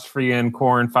 SIPP''N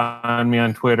Corn. Find me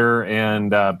on Twitter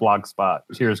and Blogspot.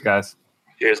 Cheers, guys.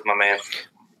 Cheers, my man.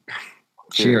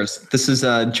 Cheers. This is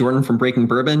Jordan from Breaking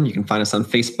Bourbon. You can find us on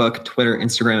Facebook, Twitter,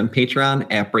 Instagram, and Patreon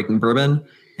at Breaking Bourbon.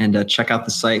 And check out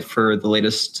the site for the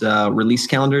latest release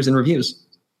calendars and reviews.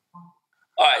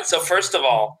 All right. So first of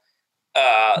all,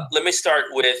 let me start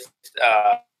with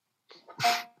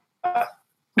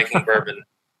Breaking Bourbon.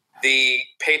 The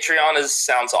Patreon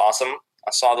sounds awesome.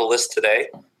 I saw the list today.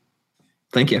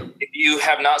 Thank you. If you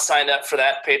have not signed up for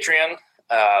that Patreon,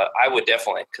 I would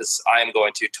definitely, because I am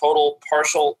going to total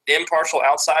impartial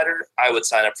outsider. I would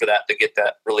sign up for that to get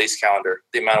that release calendar.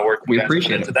 The amount of work we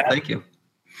appreciate it. That Thank you.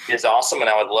 Is awesome, and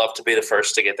I would love to be the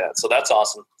first to get that. So that's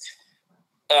awesome.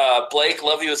 Blake,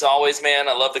 love you as always, man.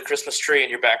 I love the Christmas tree in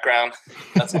your background.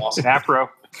 That's awesome. Afro.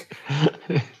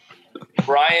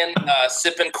 Brian,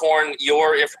 Sippin' Corn,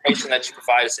 your information that you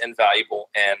provide is invaluable,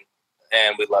 and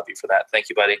we love you for that. Thank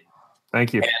you, buddy.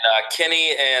 Thank you. And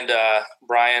Kenny and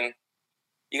Brian,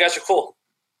 you guys are cool.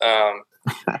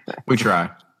 We try.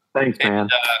 Thanks, man.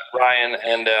 And Ryan,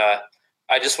 and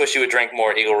I just wish you would drink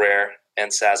more Eagle Rare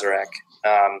and Sazerac.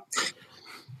 And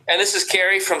this is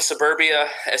Carrie from Suburbia,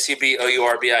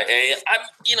 SUBOURBIA. I'm,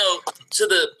 to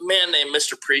the man named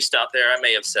Mr. Priest out there, I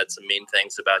may have said some mean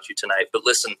things about you tonight, but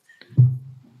listen,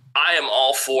 I am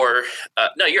all for.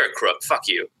 No, you're a crook. Fuck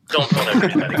you. Don't ever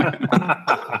do that again.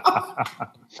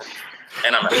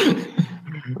 And I'm out.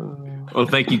 Well,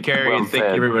 thank you, Carrie, and thank you,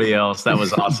 everybody else. That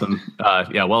was awesome.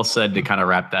 Well said to kind of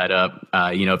wrap that up.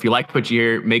 If you like what you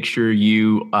hear, make sure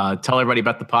you tell everybody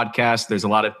about the podcast. There's a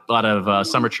lot of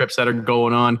summer trips that are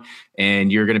going on,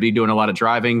 and you're going to be doing a lot of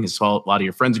driving. So a lot of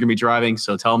your friends are going to be driving.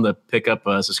 So tell them to pick up,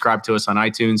 subscribe to us on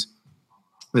iTunes.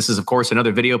 This is, of course,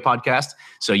 another video podcast,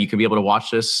 so you can be able to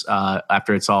watch this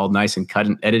after it's all nice and cut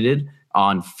and edited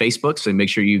on Facebook. So make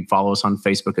sure you follow us on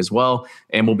Facebook as well.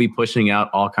 And we'll be pushing out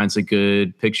all kinds of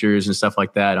good pictures and stuff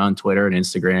like that on Twitter and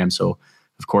Instagram. So,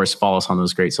 of course, follow us on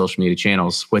those great social media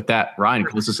channels. With that, Ryan,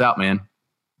 close us out, man.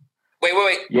 Wait.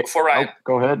 Yep. Before Ryan. Oh,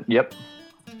 go ahead. Yep.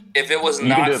 If it was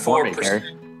not for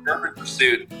Urban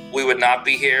Pursuit, we would not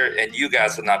be here, and you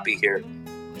guys would not be here.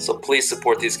 So please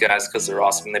support these guys because they're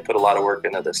awesome and they put a lot of work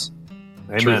into this.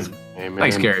 Amen. Amen.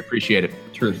 Thanks, Carrie. Appreciate it.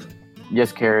 Truth.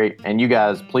 Yes, Carrie. And you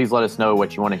guys, please let us know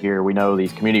what you want to hear. We know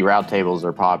these community roundtables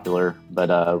are popular,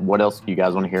 but what else do you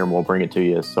guys want to hear, and we'll bring it to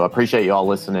you. So I appreciate you all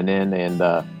listening in, and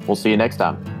we'll see you next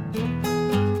time.